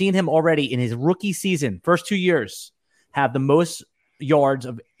 We've seen him already in his rookie season, first 2 years, have the most yards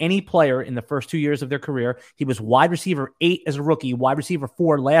of any player in the first 2 years of their career. He was wide receiver 8 as a rookie, wide receiver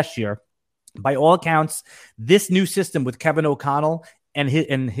 4 last year. By all accounts, this new system with Kevin O'Connell and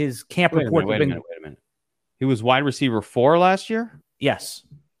his camp report. Wait a minute. He was wide receiver 4 last year? Yes.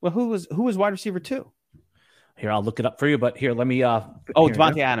 Well, who was wide receiver 2? Here, I'll look it up for you, but here, let me.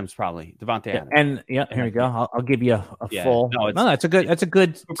 Devontae Adams, probably. Adams. And here we go. I'll give you a full. No, that's a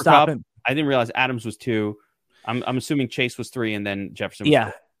good Super stop. I didn't realize Adams was 2. I'm assuming Chase was 3 and then Jefferson was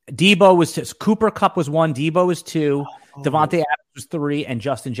 4. Debo was 2. Cooper Kupp was 1. Debo was 2. Devontae Adams was 3, and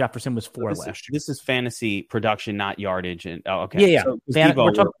Justin Jefferson was 4 last year. This is fantasy production, not yardage. And okay, yeah. So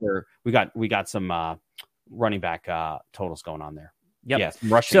Debo, we got some running back totals going on there. Yep. Yes,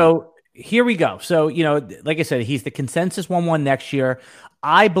 rushing. So here we go. So, like I said, he's the consensus 1-1 next year.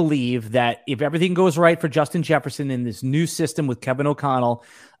 I believe that if everything goes right for Justin Jefferson in this new system with Kevin O'Connell,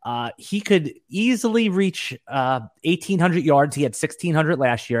 he could easily reach 1,800 yards. He had 1,600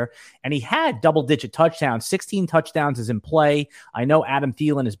 last year, and he had double-digit touchdowns. 16 touchdowns is in play. I know Adam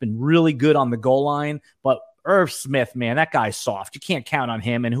Thielen has been really good on the goal line, but Irv Smith, man, that guy's soft. You can't count on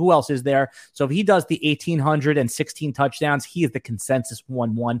him. And who else is there? So if he does the 1,800 and 16 touchdowns, he is the consensus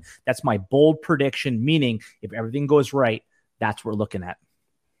 1-1. That's my bold prediction, meaning if everything goes right, that's what we're looking at.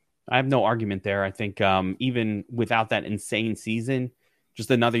 I have no argument there. I think even without that insane season,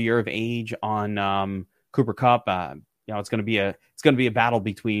 just another year of age on Cooper Kupp, it's going to be a battle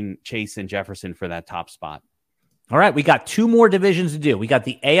between Chase and Jefferson for that top spot. All right, we got 2 more divisions to do. We got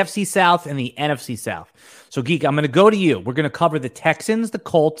the AFC South and the NFC South. So, Geek, I'm going to go to you. We're going to cover the Texans, the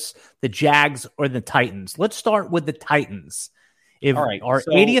Colts, the Jags, or the Titans. Let's start with the Titans. If all right, our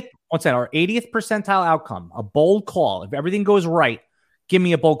 80th percentile outcome, a bold call, if everything goes right, give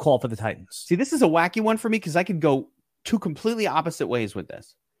me a bold call for the Titans. See, this is a wacky one for me because I could go 2 completely opposite ways with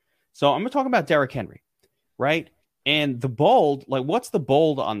this. So I'm going to talk about Derrick Henry, right? And the bold, what's the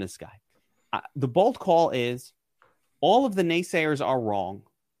bold on this guy? The bold call is all of the naysayers are wrong.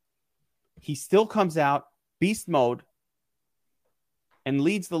 He still comes out beast mode and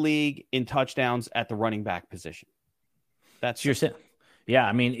leads the league in touchdowns at the running back position. That's your sin. Yeah,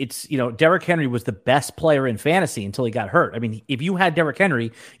 I mean, it's, Derrick Henry was the best player in fantasy until he got hurt. I mean, if you had Derrick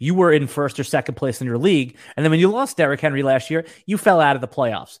Henry, you were in first or second place in your league. And then when you lost Derrick Henry last year, you fell out of the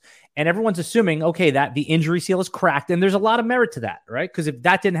playoffs. And everyone's assuming, okay, that the injury seal is cracked. And there's a lot of merit to that, right? Because if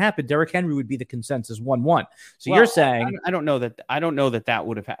that didn't happen, Derrick Henry would be the consensus 1-1. So you're saying... I don't know that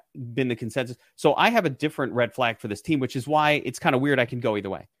would have been the consensus. So I have a different red flag for this team, which is why it's kind of weird. I can go either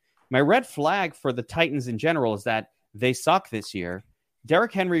way. My red flag for the Titans in general is that they suck this year.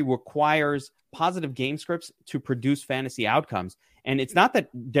 Derrick Henry requires positive game scripts to produce fantasy outcomes. And it's not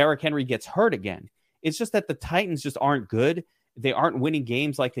that Derrick Henry gets hurt again. It's just that the Titans just aren't good. They aren't winning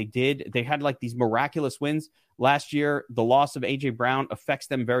games like they did. They had these miraculous wins last year. The loss of A.J. Brown affects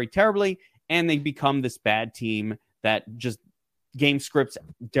them very terribly, and they become this bad team that just game scripts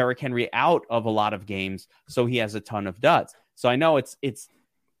Derrick Henry out of a lot of games, so he has a ton of duds. So I know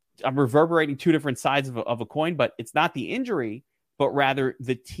I'm reverberating 2 different sides of a coin, but it's not the injury, but rather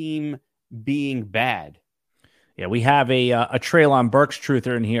the team being bad. Yeah, we have a Treylon Burks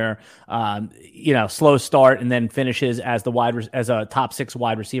truther in here. Slow start and then finishes as as a top 6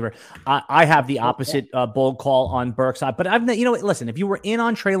 wide receiver. I have the opposite bold call on Burks. But listen, if you were in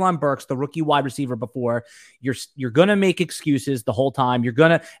on Treylon Burks, the rookie wide receiver before, you're gonna make excuses the whole time.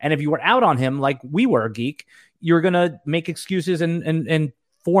 And if you were out on him like we were, Geek, you're gonna make excuses and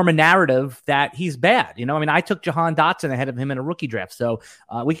form a narrative that he's bad. I took Jahan Dotson ahead of him in a rookie draft. So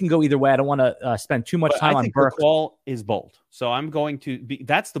we can go either way. I don't want to spend too much time on Burks. The call is bold. So I'm going to be,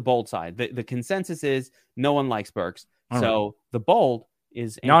 that's the bold side. The consensus is no one likes Burks. So the bold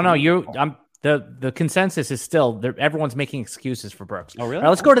is. The consensus is still everyone's making excuses for Burks. Oh, really?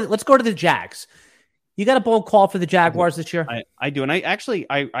 All right, let's go to the Jags. You got a bold call for the Jaguars this year? I do. And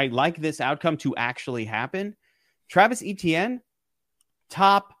I like this outcome to actually happen. Travis Etienne,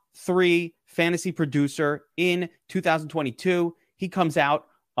 top 3 fantasy producer in 2022. He comes out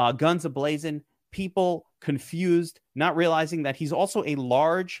guns a-blazing, people confused, not realizing that he's also a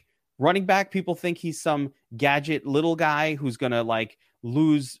large running back. People think he's some gadget little guy who's going to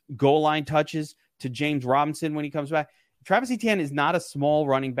lose goal line touches to James Robinson when he comes back. Travis Etienne is not a small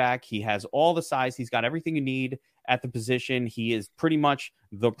running back. He has all the size. He's got everything you need at the position. He is pretty much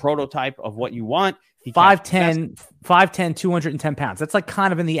the prototype of what you want. 5'10", 210 pounds. That's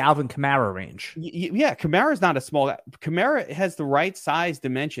kind of in the Alvin Kamara range. Yeah, Kamara's not a small guy. Kamara has the right size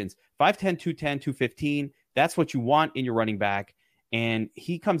dimensions. 5'10", 210, 215. That's what you want in your running back. And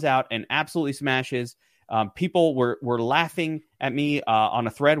he comes out and absolutely smashes. People were laughing at me on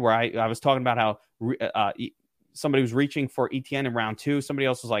a thread where I was talking about how somebody was reaching for Etienne in round 2. Somebody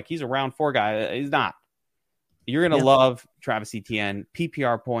else was like, he's a round 4 guy. He's not. You're going to love Travis Etienne.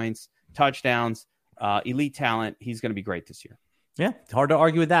 PPR points, touchdowns, elite talent. He's going to be great this year. Yeah, it's hard to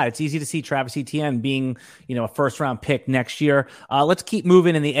argue with that. It's easy to see Travis Etienne being, a first-round pick next year. Let's keep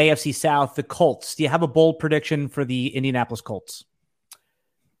moving in the AFC South. The Colts. Do you have a bold prediction for the Indianapolis Colts?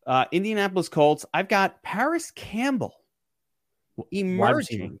 Indianapolis Colts. I've got Paris Campbell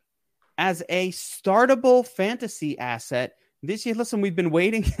emerging as a startable fantasy asset this year. Listen, we've been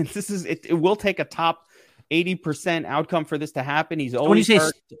waiting. It will take a top 80% outcome for this to happen. He's always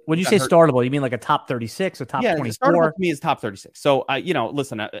when you say startable, you mean like a top 36, a top 24? Startable to me is top 36. So,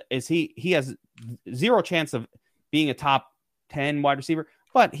 listen, he has zero chance of being a top 10 wide receiver,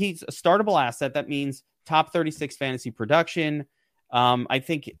 but he's a startable asset. That means top 36 fantasy production. I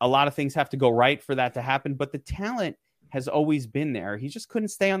think a lot of things have to go right for that to happen, but the talent has always been there. He just couldn't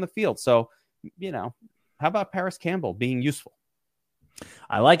stay on the field. So, how about Paris Campbell being useful?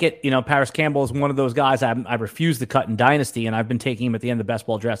 I like it. Paris Campbell is one of those guys I refuse to cut in Dynasty, and I've been taking him at the end of the best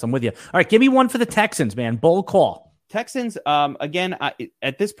ball drafts. I'm with you. All right, give me one for the Texans, man. Bold call. Texans, again,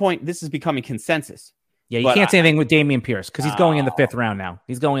 at this point, this is becoming consensus. Yeah, you can't say anything with Dameon Pierce because he's going in the 5th round now.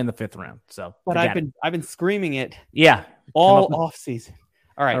 He's going in the 5th round. So, but I've been screaming it. Yeah, all off season.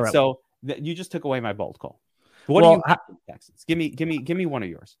 All right. So you just took away my bold call. What do you think, Texans? Give me one of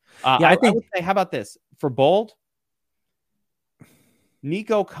yours. I would say, how about this for bold?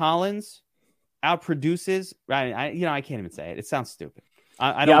 Nico Collins outproduces. I can't even say it. It sounds stupid.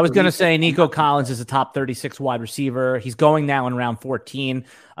 I was going to say Nico Collins is a top 36 wide receiver. He's going now in round 14.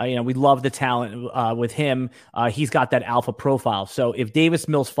 We love the talent with him. He's got that alpha profile. So if Davis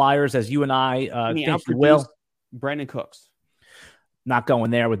Mills fires, as you and I think he will, Brandon Cooks. Not going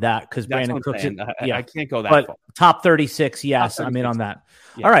there with that because Brandon Cooks. I can't go that far. Top 36, yes, I'm in on that.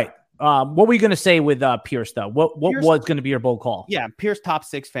 Yeah. All right. What were you going to say with Pierce, though? What was going to be your bold call? Yeah, Pierce, top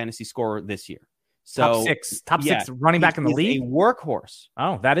 6 fantasy scorer this year. So top six running back in the league? A workhorse.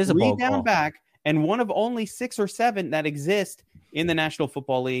 Oh, that is a bold call. 3 down back, and one of only 6 or 7 that exist in the National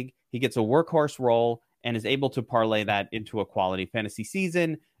Football League. He gets a workhorse role and is able to parlay that into a quality fantasy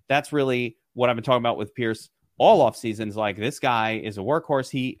season. That's really what I've been talking about with Pierce all off seasons. Like, this guy is a workhorse.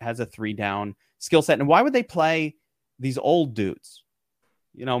 He has a 3-down skill set. And why would they play these old dudes?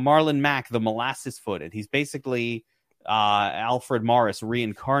 Marlon Mack, the molasses footed. He's basically Alfred Morris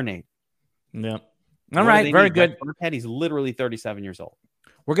reincarnate. Yeah. All right. Very good. He's literally 37 years old.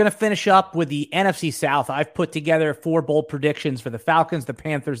 We're going to finish up with the NFC South. I've put together 4 bold predictions for the Falcons, the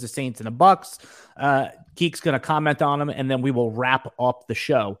Panthers, the Saints, and the Bucks. Geek's going to comment on them, and then we will wrap up the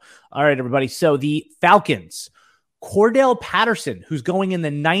show. All right, everybody. So the Falcons, Cordell Patterson, who's going in the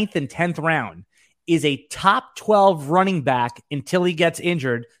 9th and 10th round, is a top 12 running back until he gets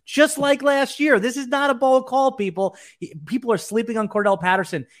injured, just like last year. This is not a bold call, people. People are sleeping on Cordell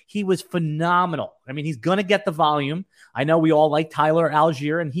Patterson. He was phenomenal. I mean, he's going to get the volume. I know we all like Tyler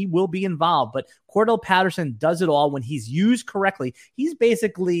Algier, and he will be involved, but Cordell Patterson does it all when he's used correctly. He's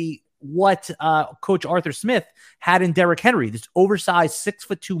basically what Coach Arthur Smith had in Derrick Henry, this oversized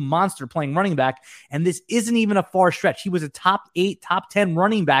 6'2" monster playing running back. And this isn't even a far stretch. He was a top 8, top 10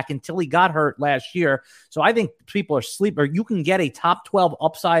 running back until he got hurt last year. So I think people are sleeping, or you can get a top 12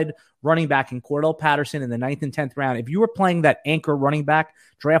 upside running back in Cordell Patterson in the 9th and 10th round. If you were playing that anchor running back,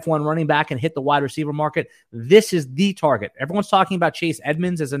 draft 1 running back, and hit the wide receiver market, this is the target. Everyone's talking about Chase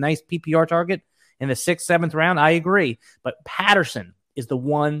Edmonds as a nice PPR target in the 6th, 7th round. I agree. But Patterson is the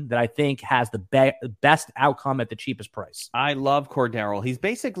one that I think has the best outcome at the cheapest price. I love Cordero. He's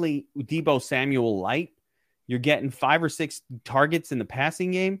basically Deebo Samuel light. You're getting 5 or 6 targets in the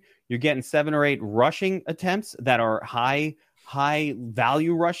passing game. You're getting 7 or 8 rushing attempts that are high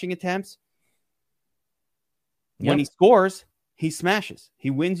value rushing attempts. When he scores, he smashes. He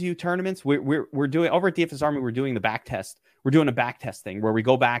wins you tournaments. We're doing over at DFS Army. We're doing the back test. We're doing a back test thing where we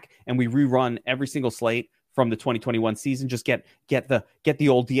go back and we rerun every single slate from the 2021 season. Just get the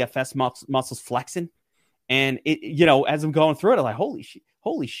old DFS muscles flexing. And it, as I'm going through it, I'm like,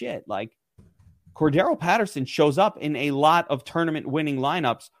 holy shit. Like, Cordero Patterson shows up in a lot of tournament winning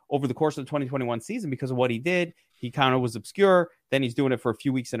lineups over the course of the 2021 season because of what he did. He kind of was obscure. Then he's doing it for a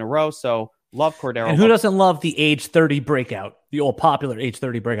few weeks in a row. So love Cordero. And who doesn't love the age 30 breakout, the old popular age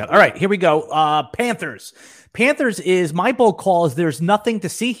 30 breakout? All right, here we go. Panthers. Panthers is my bold call is there's nothing to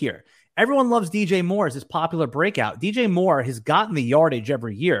see here. Everyone loves DJ Moore as his popular breakout. DJ Moore has gotten the yardage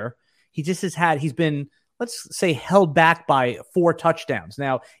every year. He just he's been, let's say, held back by 4 touchdowns.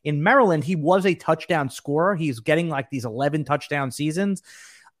 Now, in Maryland, he was a touchdown scorer. He's getting like these 11 touchdown seasons.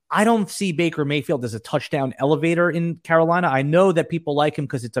 I don't see Baker Mayfield as a touchdown elevator in Carolina. I know that people like him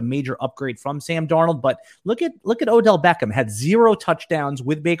because it's a major upgrade from Sam Darnold, but look at Odell Beckham. Had 0 touchdowns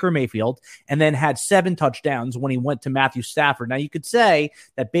with Baker Mayfield and then had 7 touchdowns when he went to Matthew Stafford. Now, you could say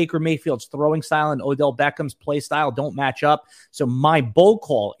that Baker Mayfield's throwing style and Odell Beckham's play style don't match up. So my bold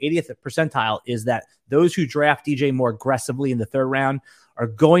call, 80th percentile, is that those who draft DJ Moore aggressively in the 3rd round are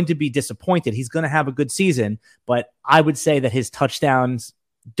going to be disappointed. He's going to have a good season, but I would say that his touchdowns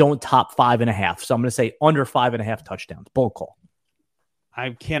don't top 5.5. So I'm going to say under 5.5 touchdowns. Bold call.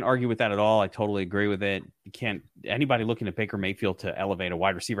 I can't argue with that at all. I totally agree with it. Anybody looking at Baker Mayfield to elevate a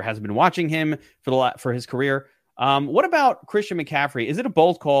wide receiver hasn't been watching him for his career. What about Christian McCaffrey? Is it a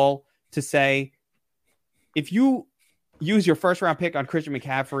bold call to say, if you use your first round pick on Christian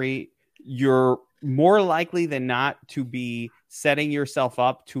McCaffrey, you're more likely than not to be setting yourself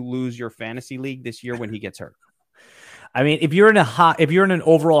up to lose your fantasy league this year when he gets hurt? I mean, if you're in an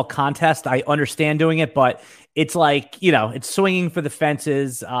overall contest, I understand doing it, but it's like, it's swinging for the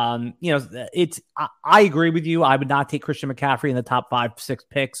fences. I agree with you. I would not take Christian McCaffrey in the top 5-6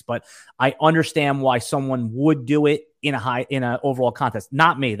 picks, but I understand why someone would do it in an overall contest.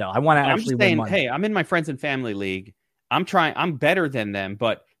 Not me though. I want to actually win money. Hey, I'm in my friends and family league. I'm better than them,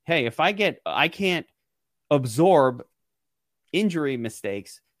 but hey, if I can't absorb injury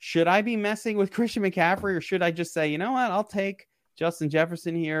mistakes, should I be messing with Christian McCaffrey, or should I just say, you know what, I'll take Justin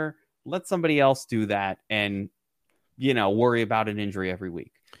Jefferson here. Let somebody else do that and, worry about an injury every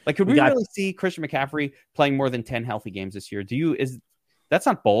week. Like, could we really see Christian McCaffrey playing more than 10 healthy games this year? That's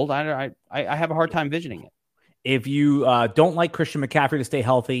not bold. I have a hard time visioning it. If you don't like Christian McCaffrey to stay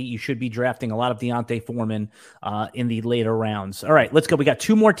healthy, you should be drafting a lot of Deontay Foreman in the later rounds. All right, let's go. We got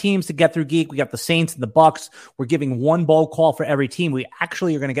 2 more teams to get through, Geek. We got the Saints and the Bucks. We're giving 1 bold call for every team. We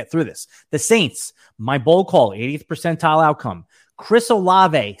actually are going to get through this. The Saints, my bold call, 80th percentile outcome. Chris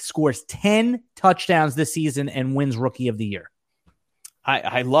Olave scores 10 touchdowns this season and wins Rookie of the Year.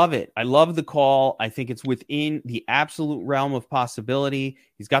 I love it. I love the call. I think it's within the absolute realm of possibility.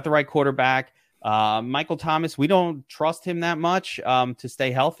 He's got the right quarterback. Michael Thomas, we don't trust him that much to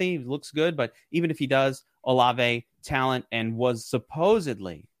stay healthy. He looks good, but even if he does, Olave, talent, and was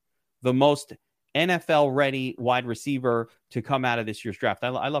supposedly the most NFL-ready wide receiver to come out of this year's draft.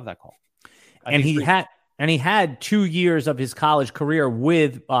 I love that call. And he had 2 years of his college career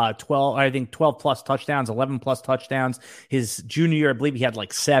with 12 plus touchdowns, 11 plus touchdowns. His junior year, I believe he had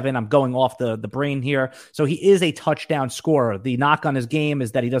like 7. I'm going off the brain here. So he is a touchdown scorer. The knock on his game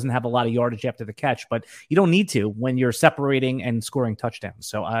is that he doesn't have a lot of yardage after the catch, but you don't need to when you're separating and scoring touchdowns.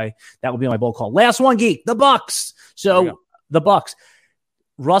 So that would be my bold call. Last one, Geek, the Bucks. So the Bucks.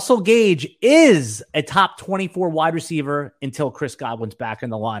 Russell Gage is a top 24 wide receiver until Chris Godwin's back in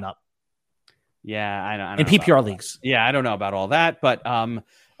the lineup. Yeah, I don't in PPR leagues. Yeah, I don't know about all that, but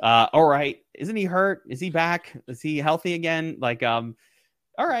all right. Isn't he hurt? Is he back? Is he healthy again? Like, all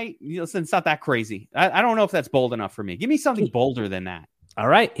right. Listen, it's not that crazy. I don't know if that's bold enough for me. Give me something bolder than that. All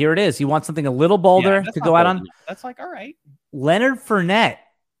right, here it is. You want something a little bolder to go out on? That's like, all right. Leonard Fournette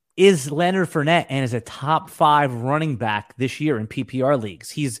is Leonard Fournette and is a top 5 running back this year in PPR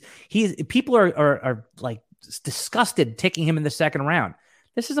leagues. He's people are like disgusted taking him in the second round.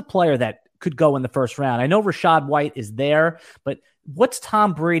 This is a player that could go in the first round. I know Rachaad White is there, but what's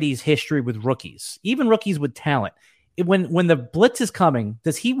Tom Brady's history with rookies, even rookies with talent? When the blitz is coming,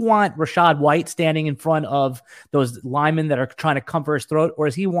 does he want Rachaad White standing in front of those linemen that are trying to come for his throat, or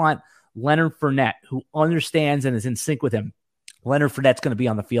does he want Leonard Fournette, who understands and is in sync with him? Leonard Fournette's going to be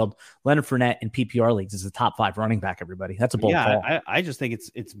on the field. Leonard Fournette in PPR leagues is a top 5 running back, everybody. That's a bold call. I just think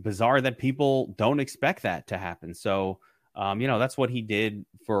it's bizarre that people don't expect that to happen. So, that's what he did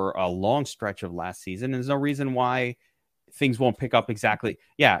for a long stretch of last season. And there's no reason why things won't pick up exactly.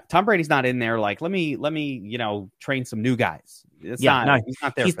 Yeah. Tom Brady's not in there. Like, let me, train some new guys. He's not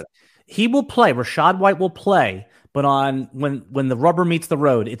there for that. He will play. Rachaad White will play, but when the rubber meets the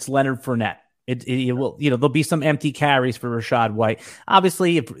road, it's Leonard Fournette. It will, there'll be some empty carries for Rachaad White.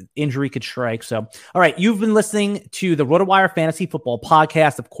 Obviously, if injury could strike. So, all right, you've been listening to the RotoWire Fantasy Football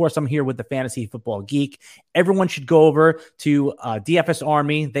Podcast. Of course, I'm here with the Fantasy Football Geek. Everyone should go over to DFS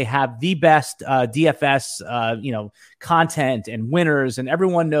Army. They have the best DFS, content and winners, and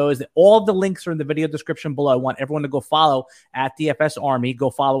everyone knows that all of the links are in the video description below. I want everyone to go follow at DFS Army. Go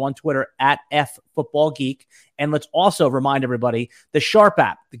follow on Twitter at FFootballGeek. And let's also remind everybody, the Sharp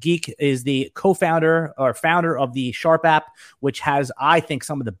app. The Geek is the co-founder or founder of the Sharp app, which has, I think,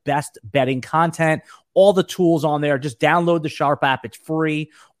 some of the best betting content, all the tools on there. Just download the Sharp app. It's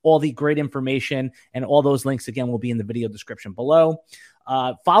free. All the great information and all those links, again, will be in the video description below.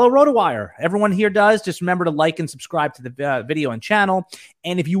 Follow RotoWire. Everyone here does. Just remember to like and subscribe to the video and channel.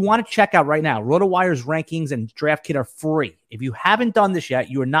 And if you want to check out right now, RotoWire's rankings and Draft Kit are free. If you haven't done this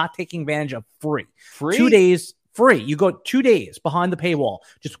yet, you are not taking advantage of free. 2 days free. You go 2 days behind the paywall.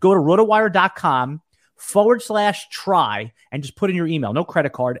 Just go to rotowire.com/try and just put in your email, no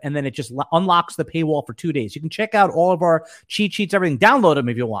credit card. And then it just unlocks the paywall for 2 days. You can check out all of our cheat sheets, everything. Download them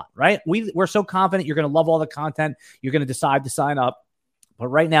if you want, right? We're so confident you're going to love all the content. You're going to decide to sign up. But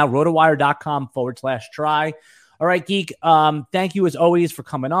right now, rotowire.com/try. All right, Geek. Thank you as always for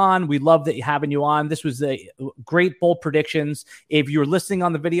coming on. We love having you on. This was a great bold predictions. If you're listening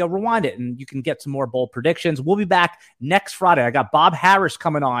on the video, rewind it and you can get some more bold predictions. We'll be back next Friday. I got Bob Harris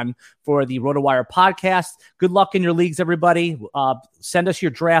coming on for the RotoWire podcast. Good luck in your leagues, everybody. Send us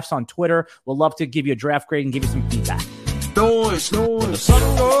your drafts on Twitter. We'll love to give you a draft grade and give you some feedback. Snowing, the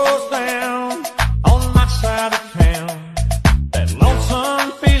sun goes down on my side of town. That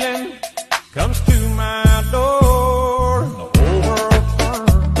lonesome feeling comes to my door. The whole world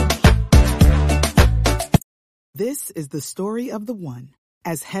turns. This is the story of the one.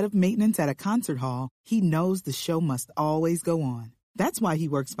 As head of maintenance at a concert hall, he knows the show must always go on. That's why he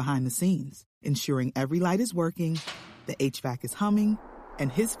works behind the scenes, ensuring every light is working, the HVAC is humming,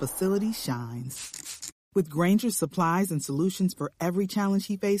 and his facility shines. With Grainger's supplies and solutions for every challenge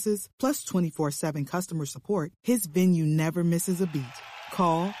he faces, plus 24/7 customer support, his venue never misses a beat.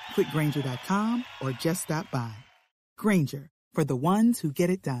 Call quickgrainger.com or just stop by. Grainger, for the ones who get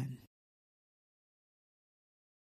it done.